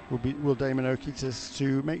 will Damon Oakey,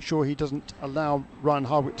 to make sure he doesn't allow Ryan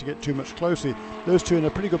Hardwick to get too much closer. Those two in a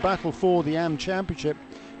pretty good battle for the AM Championship.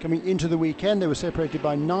 Coming into the weekend, they were separated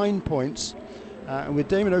by 9 points. And with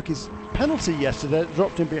Damon Oakey's penalty yesterday, it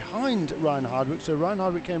dropped him behind Ryan Hardwick. So Ryan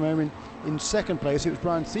Hardwick came home in second place. It was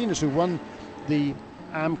Brian Thenis who won the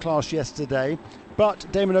AM class yesterday. But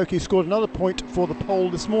Damon Oakey scored another point for the pole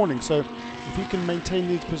this morning. So if he can maintain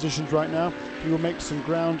these positions right now, he will make some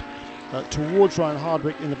ground towards Ryan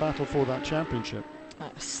Hardwick in the battle for that championship.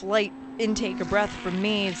 A slight intake of breath from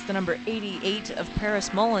me is the number 88 of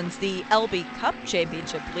Paris Mullins, the LB Cup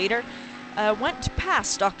championship leader. went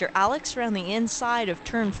past Dr. Alex around the inside of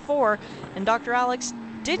turn 4, and Dr. Alex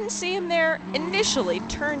didn't see him there initially,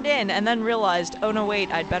 turned in, and then realized, oh no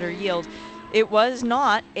wait, I'd better yield. It was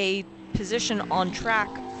not a position on track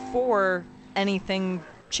for anything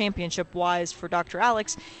championship-wise for Dr.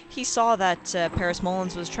 Alex. He saw that Paris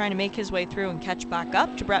Mullins was trying to make his way through and catch back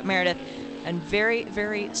up to Brett Meredith, and very,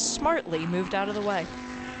 very smartly moved out of the way.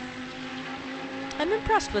 I'm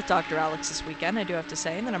impressed with Dr. Alex this weekend, I do have to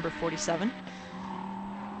say, in the number 47.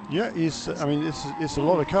 Yeah, it's a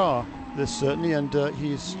lot of car, this certainly, and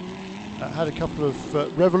he's had a couple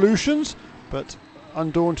of revolutions, but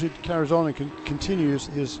undaunted, carries on and continues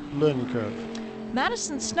his learning curve.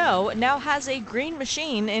 Madison Snow now has a green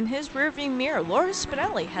machine in his rearview mirror. Laura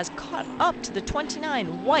Spinelli has caught up to the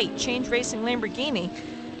 29 white Change Racing Lamborghini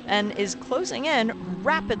and is closing in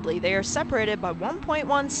rapidly. They are separated by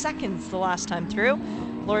 1.1 seconds the last time through.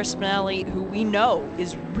 Laura Spinelli, who we know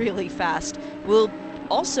is really fast, will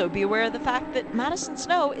also be aware of the fact that Madison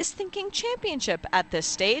Snow is thinking championship at this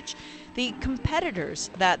stage. The competitors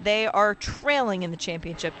that they are trailing in the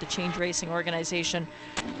championship, the Change Racing organization,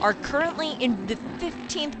 are currently in the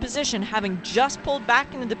 15th position, having just pulled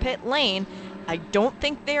back into the pit lane. I don't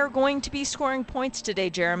think they are going to be scoring points today,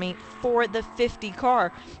 Jeremy, for the 50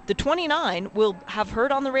 car. The 29 will have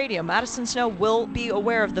heard on the radio. Madison Snow will be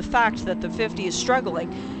aware of the fact that the 50 is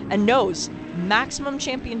struggling and knows maximum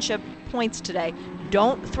championship points today.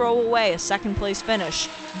 Don't throw away a second place finish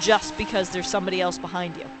just because there's somebody else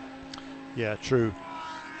behind you. Yeah, true.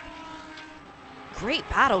 Great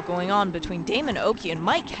battle going on between Damon Oakey and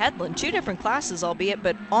Mike Hedlund. Two different classes, albeit,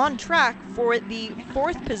 but on track for the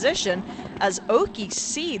 4th position as Oakey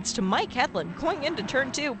cedes to Mike Hedlund going into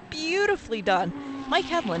turn 2. Beautifully done. Mike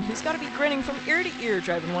Hedlund, who's got to be grinning from ear to ear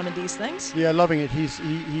driving one of these things. Yeah, loving it. He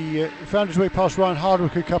found his way past Ryan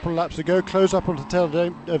Hardwick a couple of laps ago, close up onto the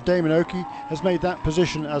tail of Damon Oakey, has made that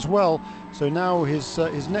position as well. So now his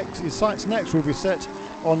sights next will be set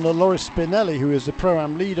on Loris Spinelli, who is the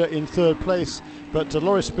Pro-Am leader in 3rd place. But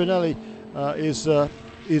Loris Spinelli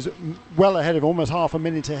is well ahead of, almost half a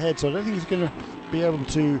minute ahead, so I don't think he's going to be able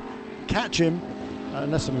to catch him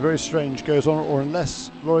unless something very strange goes on, or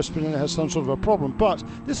unless Loris Spinelli has some sort of a problem. But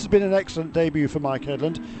this has been an excellent debut for Mike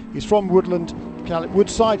Hedlund. He's from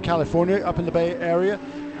Woodside, California, up in the Bay Area,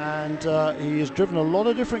 and he has driven a lot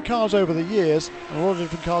of different cars over the years, and a lot of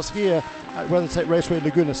different cars here at WeatherTech Raceway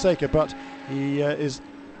Laguna Seca, but he is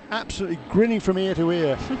absolutely grinning from ear to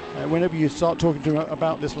ear whenever you start talking to him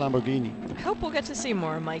about this Lamborghini. I hope we'll get to see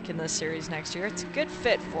more of Mike in this series next year. It's a good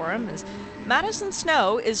fit for him, as Madison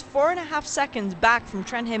Snow is 4.5 seconds back from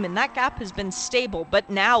Trent Hinman. That gap has been stable, but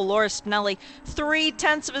now Laura Spinelli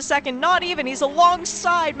 0.3 of a second, not even. He's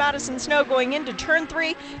alongside Madison Snow going into turn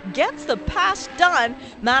 3, gets the pass done.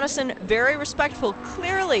 Madison very respectful,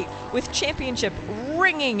 clearly with championship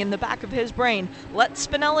ringing in the back of his brain. Let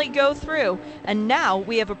Spinelli go through, and now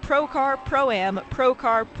we have a Pro Car Pro-Am, Pro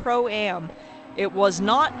Car Pro-Am. It was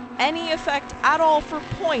not any effect at all for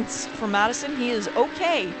points for Madison. He is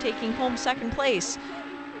okay taking home 2nd place,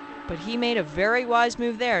 but he made a very wise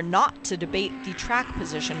move there not to debate the track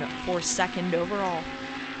position for 2nd overall.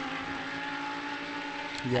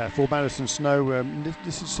 Yeah, for Madison Snow,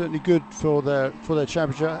 this is certainly good for their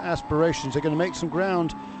championship aspirations. They're going to make some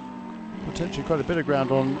ground, potentially quite a bit of ground,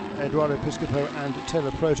 on Eduardo Piscopo and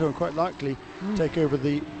Taylor Proto, and quite likely take over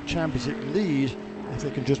the championship lead if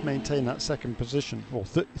they can just maintain that 2nd position, or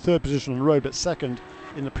 3rd position on the road, but 2nd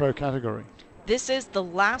in the pro category. This is the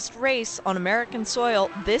last race on American soil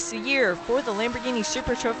this year for the Lamborghini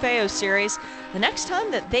Super Trofeo Series. The next time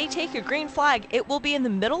that they take a green flag, it will be in the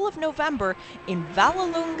middle of November in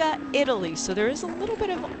Vallelunga, Italy. So there is a little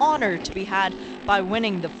bit of honor to be had by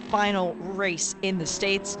winning the final race in the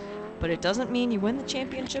States. But it doesn't mean you win the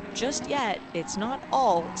championship just yet. It's not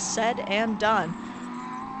all said and done.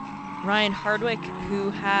 Ryan Hardwick, who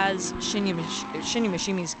has Shinya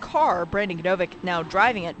Mishimi's car, Brandon Godovic, now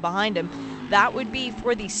driving it behind him. That would be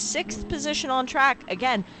for the 6th position on track.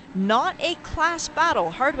 Again, not a class battle.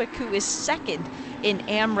 Hardwick, who is 2nd in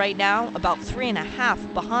AM right now, about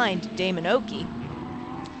 3.5 behind Damon Oakey.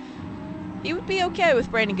 He would be okay with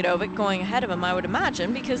Brandon Godovic going ahead of him, I would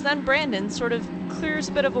imagine, because then Brandon sort of clears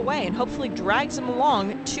a bit of a way and hopefully drags him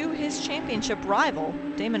along to his championship rival,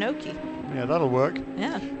 Damon Oakey. Yeah, that'll work.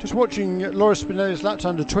 Yeah. Just watching Laura Spinelli's lap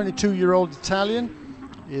time. The 22-year-old Italian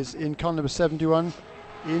is in car number 71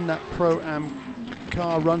 in that Pro-Am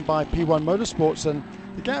car run by P1 Motorsports, and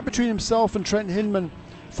the gap between himself and Trent Hinman,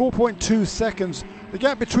 4.2 seconds. The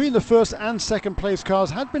gap between the 1st and 2nd place cars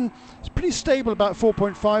had been pretty stable, about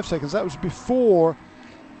 4.5 seconds. That was before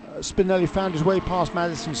Spinelli found his way past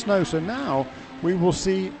Madison Snow. So now we will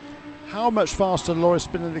see how much faster Loris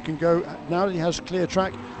Spinelli can go now that he has clear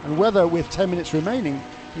track, and whether with 10 minutes remaining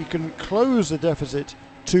he can close the deficit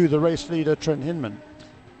to the race leader Trent Hinman.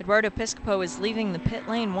 Eduardo Piscopo is leaving the pit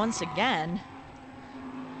lane once again.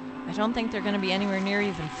 I don't think they're going to be anywhere near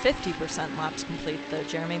even 50% laps complete though,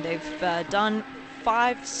 Jeremy. They've done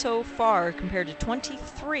 5 so far compared to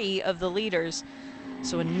 23 of the leaders.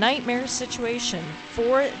 So a nightmare situation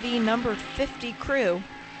for the number 50 crew.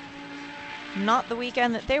 Not the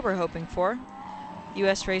weekend that they were hoping for.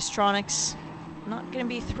 US Racetronics not going to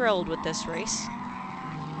be thrilled with this race.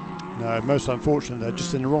 No, most unfortunate. They're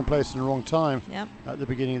just in the wrong place and the wrong time. Yep. At the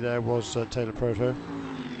beginning there was Taylor Proto.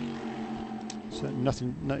 So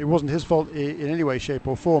nothing. No, it wasn't his fault in any way, shape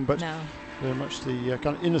or form, but No. very much the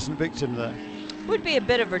kind of innocent victim there. Would be a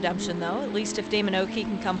bit of redemption though, at least if Damon Oakey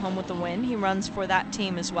can come home with the win. He runs for that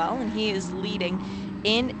team as well, and he is leading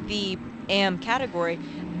in the AM category.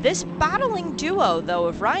 This battling duo, though,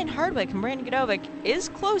 of Ryan Hardwick and Brandon Godovic is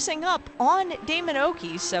closing up on Damon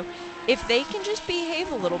Oakey. So if they can just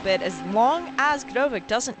behave a little bit, as long as Godovic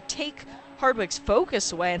doesn't take Hardwick's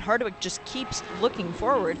focus away and Hardwick just keeps looking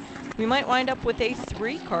forward, we might wind up with a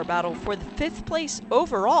 3-car battle for the 5th place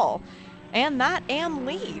overall and that AM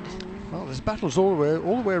lead. Well, there's battles all the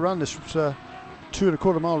way around this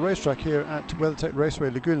 2.25 mile racetrack here at WeatherTech Raceway,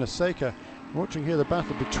 Laguna Seca. Watching here the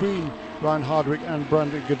battle between Ryan Hardwick and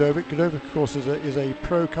Brandon Godovic. Godovic, of course, is a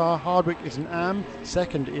pro car. Hardwick is an AM,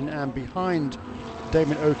 second in AM behind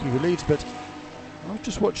Damon Oakey, who leads. But I was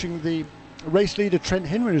just watching the race leader Trent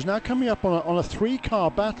Hinman, who's now coming up on a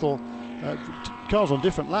 3-car battle. Cars on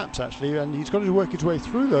different laps actually, and he's got to work his way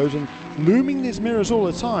through those. And looming in his mirrors all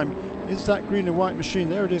the time is that green and white machine.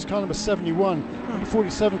 There it is, car number 71. Number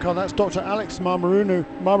 47 car, that's Dr. Alex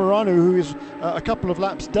Marmarano, who is a couple of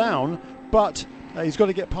laps down. But he's got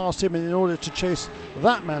to get past him in order to chase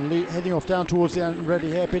that man heading off down towards the ready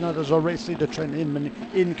hairpin. Others are race leader Trent Hinman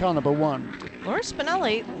in car number 1. Loris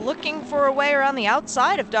Spinelli looking for a way around the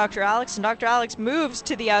outside of Dr. Alex, and Dr. Alex moves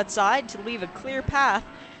to the outside to leave a clear path.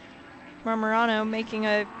 Marmarano making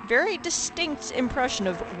a very distinct impression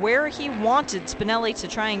of where he wanted Spinelli to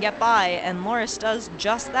try and get by, and Loris does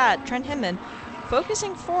just that. Trent Hinman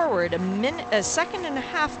focusing forward, a second and a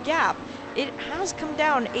half gap. It has come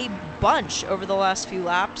down a bunch over the last few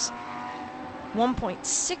laps.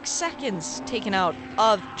 1.6 seconds taken out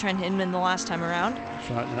of Trent Hinman the last time around. That's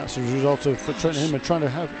right, and that's a result of Trent Hinman trying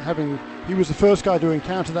to he was the first guy to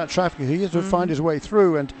encounter that traffic. He had to find his way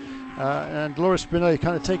through, and Loris Spinelli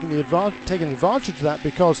kind of taking advantage of that,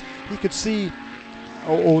 because he could see,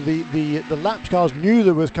 or the lap cars knew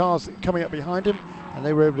there was cars coming up behind him, and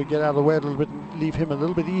they were able to get out of the way a little bit and leave him a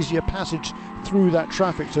little bit easier passage through that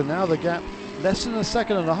traffic. So now the gap less than a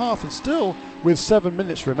second and a half, and still with 7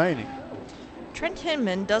 minutes remaining. Trent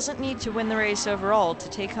Hinman doesn't need to win the race overall to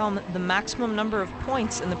take home the maximum number of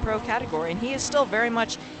points in the pro category, and he is still very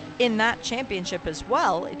much in that championship as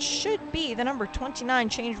well. It should be the number 29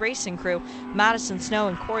 Change Racing crew, Madison Snow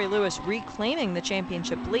and Corey Lewis, reclaiming the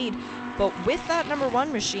championship lead. But with that number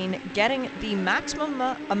 1 machine getting the maximum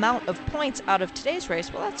amount of points out of today's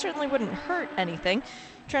race, well, that certainly wouldn't hurt anything.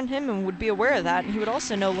 Trent Hinman would be aware of that, and he would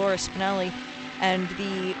also know Loris Spinelli and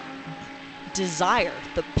the desire,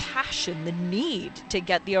 the passion, the need to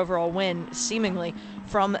get the overall win, seemingly,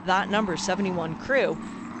 from that number 71 crew.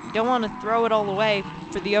 You don't want to throw it all away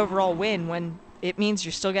for the overall win when it means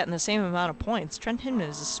you're still getting the same amount of points. Trent Hinman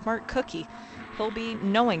is a smart cookie. He'll be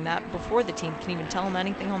knowing that before the team can even tell him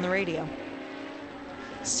anything on the radio.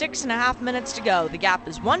 6.5 minutes to go. The gap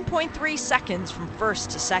is 1.3 seconds from first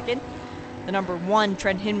to second. The number 1,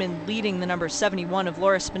 Trent Hinman, leading the number 71 of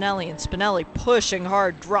Loris Spinelli, and Spinelli pushing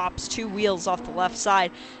hard, drops 2 wheels off the left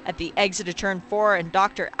side at the exit of turn 4, and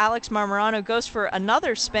Dr. Alex Marmarano goes for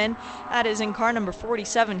another spin. That is in car number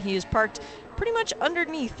 47. He is parked pretty much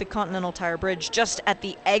underneath the Continental Tire Bridge, just at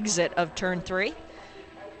the exit of turn 3.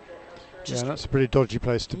 Yeah, that's a pretty dodgy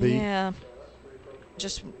place to be. Yeah.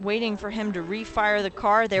 Just waiting for him to refire the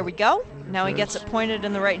car. There we go. Now he gets it pointed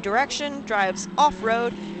in the right direction, drives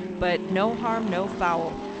off-road, but no harm, no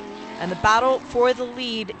foul. And the battle for the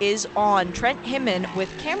lead is on. Trent Hinman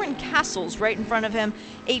with Cameron Castles right in front of him.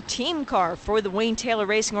 A team car for the Wayne Taylor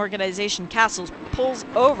Racing Organization. Castles pulls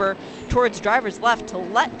over towards driver's left to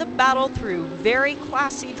let the battle through. Very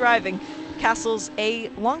classy driving. Castles, a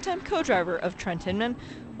longtime co-driver of Trent Hinman,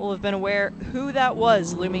 will have been aware who that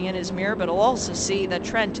was looming in his mirror, but will also see that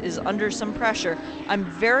Trent is under some pressure. I'm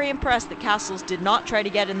very impressed that Castles did not try to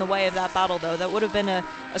get in the way of that battle, though. That would have been a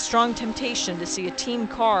strong temptation to see a team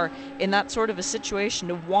car in that sort of a situation,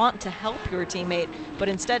 to want to help your teammate, but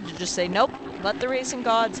instead to just say, nope, let the racing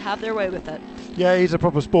gods have their way with it. Yeah, he's a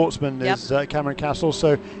proper sportsman, Yep. is Cameron Castles.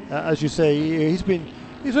 So, as you say,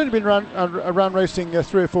 he's only been around racing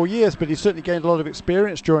 3 or 4 years, but he's certainly gained a lot of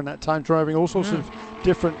experience during that time, driving all sorts of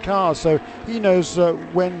different cars. So he knows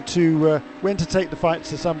when to take the fights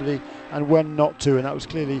to somebody and when not to. And that was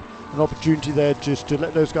clearly an opportunity there just to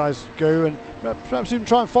let those guys go and perhaps even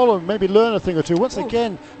try and follow them, maybe learn a thing or two. Once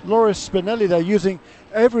again, Loris Spinelli there using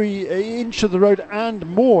every inch of the road and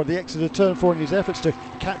more the exit of turn 4 in his efforts to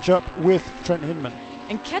catch up with Trent Hinman.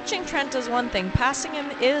 And catching Trent is one thing, passing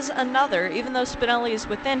him is another. Even though Spinelli is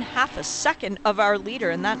within half a second of our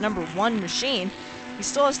leader in that number 1 machine, he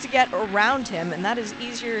still has to get around him, and that is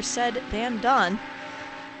easier said than done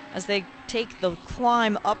as they take the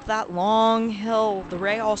climb up that long hill, the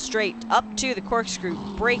Rahal Straight, up to the corkscrew,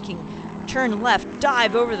 braking, turn left,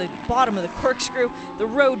 dive over the bottom of the corkscrew. The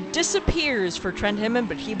road disappears for Trent Hinman,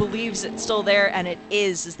 but he believes it's still there, and it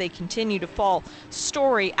is as they continue to fall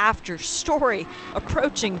story after story,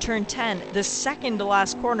 approaching turn 10, the second to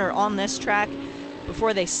last corner on this track,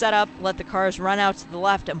 before they set up, let the cars run out to the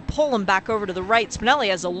left and pull them back over to the right. Spinelli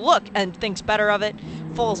has a look and thinks better of it,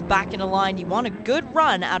 falls back into line. You want a good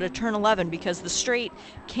run out of turn 11 because the straight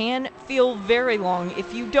can feel very long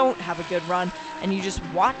if you don't have a good run, and you just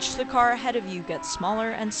watch the car ahead of you get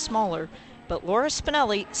smaller and smaller. But Loris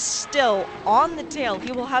Spinelli still on the tail.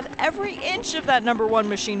 He will have every inch of that number 1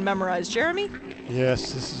 machine memorized. Jeremy?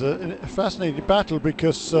 Yes, this is a fascinating battle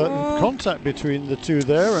because contact between the two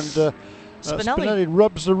there, and Spinelli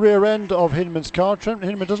rubs the rear end of Hinman's car. Trent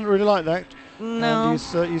Hinman doesn't really like that. No.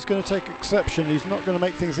 And he's going to take exception. He's not going to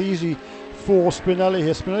make things easy for Spinelli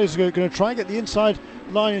here. Spinelli's going to try and get the inside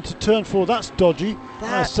line into turn 4. That's dodgy.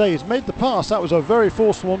 I say he's made the pass. That was a very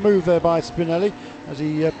forceful move there by Spinelli as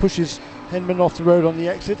he pushes Hinman off the road on the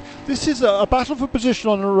exit. This is a battle for position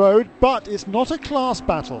on the road, but it's not a class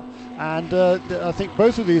battle. And I think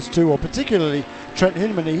both of these two, or particularly Trent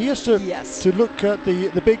Hinman, he has to look at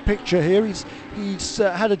the big picture here. He's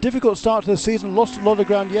had a difficult start to the season, lost a lot of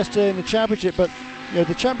ground yesterday in the championship, but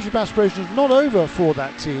the championship aspiration is not over for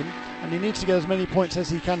that team, and he needs to get as many points as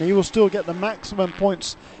he can. He will still get the maximum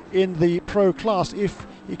points in the pro class if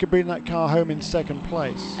he could bring that car home in second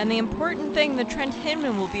place. And the important thing that Trent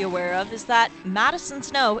Hinman will be aware of is that Madison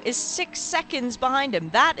Snow is 6 seconds behind him.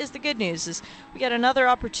 That is the good news, is we get another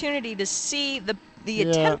opportunity to see the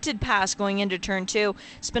attempted pass going into turn 2.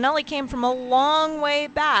 Spinelli came from a long way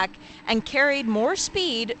back and carried more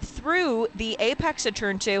speed through the apex of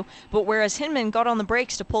turn 2, but whereas Hinman got on the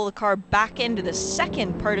brakes to pull the car back into the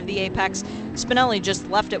second part of the apex, Spinelli just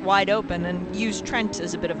left it wide open and used Trent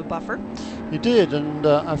as a bit of a buffer. He did, and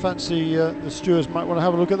I fancy the stewards might want to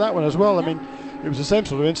have a look at that one as well. I mean, it was the same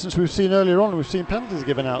sort of instance we've seen earlier on. We've seen penalties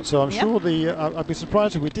given out, so I'm sure I'd be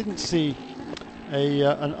surprised if we didn't see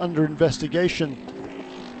an under investigation.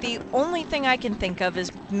 The only thing I can think of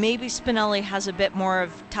is maybe Spinelli has a bit more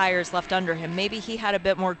of tires left under him. Maybe he had a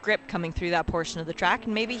bit more grip coming through that portion of the track,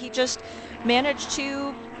 and maybe he just managed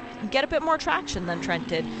to get a bit more traction than Trent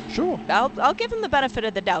did. Sure. I'll give him the benefit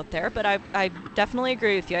of the doubt there, but I definitely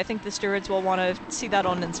agree with you. I think the stewards will want to see that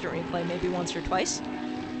on instant replay maybe once or twice.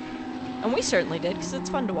 And we certainly did, because it's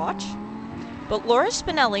fun to watch. But Loris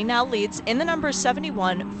Spinelli now leads in the number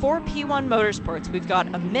 71 for P1 Motorsports. We've got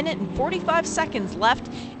 1 minute and 45 seconds left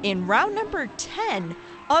in round number 10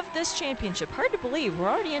 of this championship. Hard to believe, we're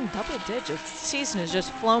already in double digits. The season has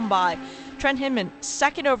just flown by. Trent Hinman,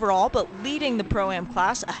 second overall, but leading the Pro-Am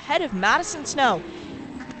class ahead of Madison Snow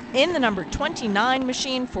in the number 29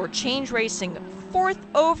 machine for Change Racing. Fourth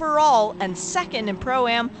overall and second in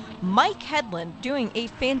Pro-Am, Mike Headland doing a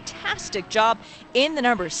fantastic job in the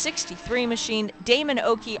number 63 machine. Damon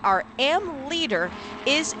Oakey, our Am leader,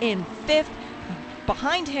 is in fifth.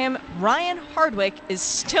 Behind him, Ryan Hardwick is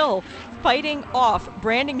still fighting off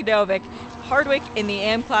Brandon Godovic. Hardwick in the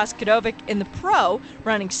Am class, Godovic in the Pro,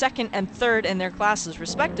 running second and third in their classes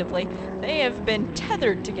respectively. They have been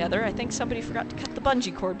tethered together. I think somebody forgot to cut the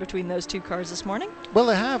bungee cord between those two cars this morning. Well,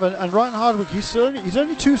 they have, and Ryan Hardwick, he's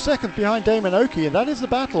only 2 seconds behind Damon Oakey, and that is the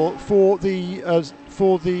battle for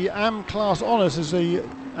the Am class honours as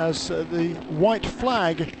the white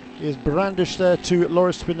flag is brandished there to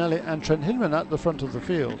Loris Spinelli and Trent Hinman at the front of the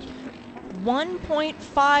field.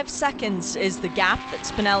 1.5 seconds is the gap that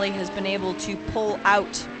Spinelli has been able to pull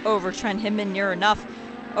out over Trent Hinman near enough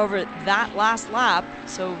over that last lap.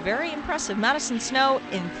 So very impressive. Madison Snow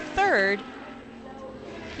in third.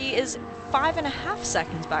 he is 5.5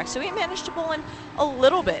 seconds back. So he managed to pull in a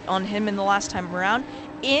little bit on him in the last time around.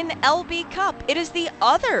 In LB Cup, it is the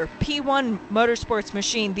other P1 Motorsports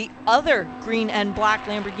machine, the other green and black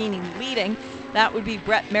Lamborghini leading. That would be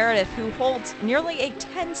Brett Meredith, who holds nearly a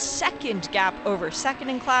 10-second gap over second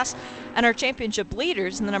in class, and our championship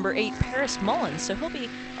leaders in the number 8, Paris Mullins. So he'll be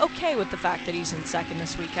okay with the fact that he's in second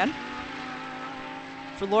this weekend.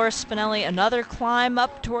 For Loris Spinelli, another climb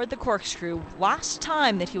up toward the corkscrew. Last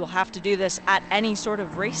time that he will have to do this at any sort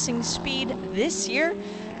of racing speed this year.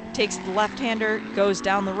 Takes the left-hander, goes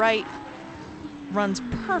down the right, runs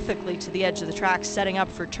perfectly to the edge of the track, setting up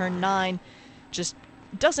for turn 9. Just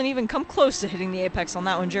doesn't even come close to hitting the apex on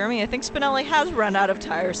that one, Jeremy. I think Spinelli has run out of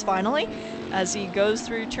tires finally as he goes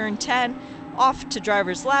through turn 10, off to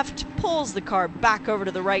driver's left, pulls the car back over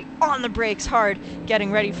to the right, on the brakes hard,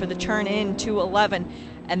 getting ready for the turn into 11.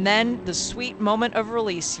 And then the sweet moment of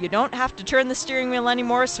release. You don't have to turn the steering wheel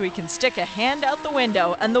anymore, so he can stick a hand out the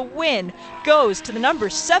window. And the win goes to the number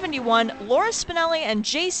 71, Loris Spinelli and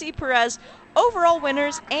JC Perez, overall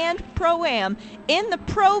winners and Pro-Am in the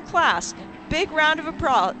Pro class. Big round of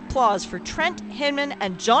applause for Trent Hinman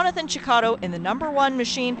and Jonathan Cicotto in the number 1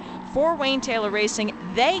 machine for Wayne Taylor Racing.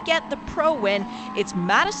 They get the Pro win. It's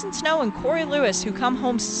Madison Snow and Corey Lewis who come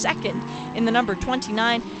home second in the number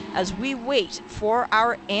 29 as we wait for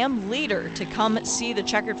our AM leader to come see the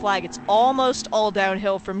checkered flag. It's almost all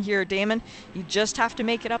downhill from here, Damon. You just have to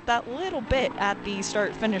make it up that little bit at the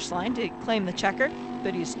start-finish line to claim the checker,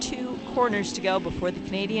 but he's 2 corners to go before the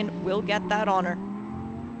Canadian will get that honor.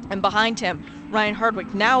 And behind him, Ryan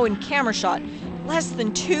Hardwick, now in camera shot, less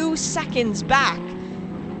than 2 seconds back.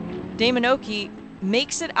 Damon Oakey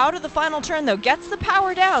makes it out of the final turn, though, gets the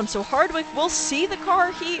power down, so Hardwick will see the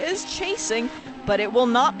car he is chasing, but it will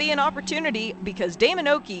not be an opportunity because Damon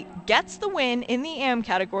Oakey gets the win in the AM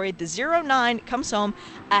category. The 09 comes home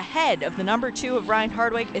ahead of the number 2 of Ryan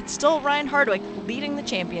Hardwick. It's still Ryan Hardwick leading the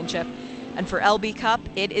championship. And for LB Cup,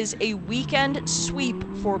 it is a weekend sweep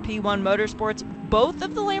for P1 Motorsports. Both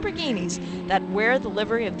of the Lamborghinis that wear the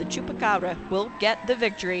livery of the Chupacabra will get the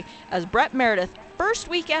victory as Brett Meredith, first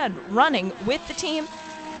weekend running with the team,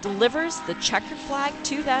 delivers the checkered flag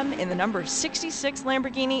to them in the number 66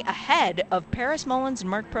 Lamborghini ahead of Paris Mullins and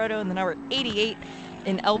Mark Proto in the number 88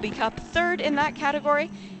 in LB Cup. Third in that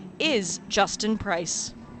category is Justin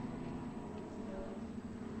Price.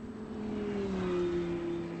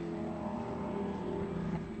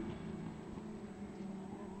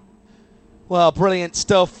 Well, brilliant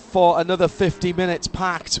stuff for another 50 minutes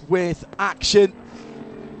packed with action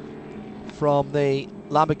from the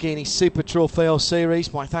Lamborghini Super Trofeo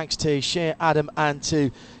Series. My thanks to Shea Adam and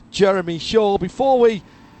to Jeremy Shaw. Before we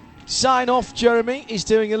sign off, Jeremy is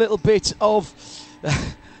doing a little bit of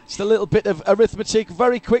just a little bit of arithmetic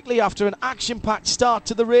very quickly after an action-packed start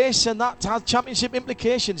to the race, and that has championship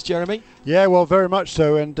implications, Jeremy. Yeah, well, very much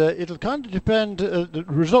so, and it'll kind of depend. The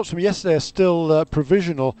results from yesterday are still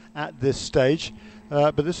provisional at this stage,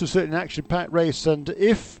 but this was certainly an action-packed race, and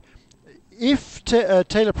if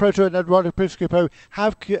Taylor Proto and Eduardo Piscopo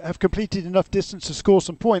have completed enough distance to score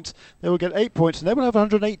some points, they will get 8 points, and they will have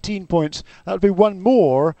 118 points. That would be one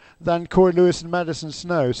more than Corey Lewis and Madison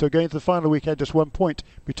Snow. So going to the final weekend, just 1 point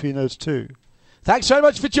between those two. Thanks very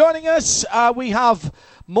much for joining us. We have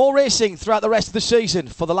more racing throughout the rest of the season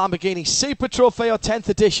for the Lamborghini Super Trofeo 10th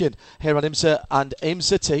edition here on IMSA and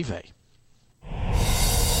IMSA TV.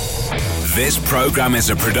 This program is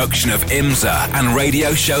a production of IMSA and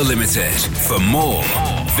Radio Show Limited. For more,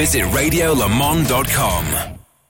 visit radiolemans.com.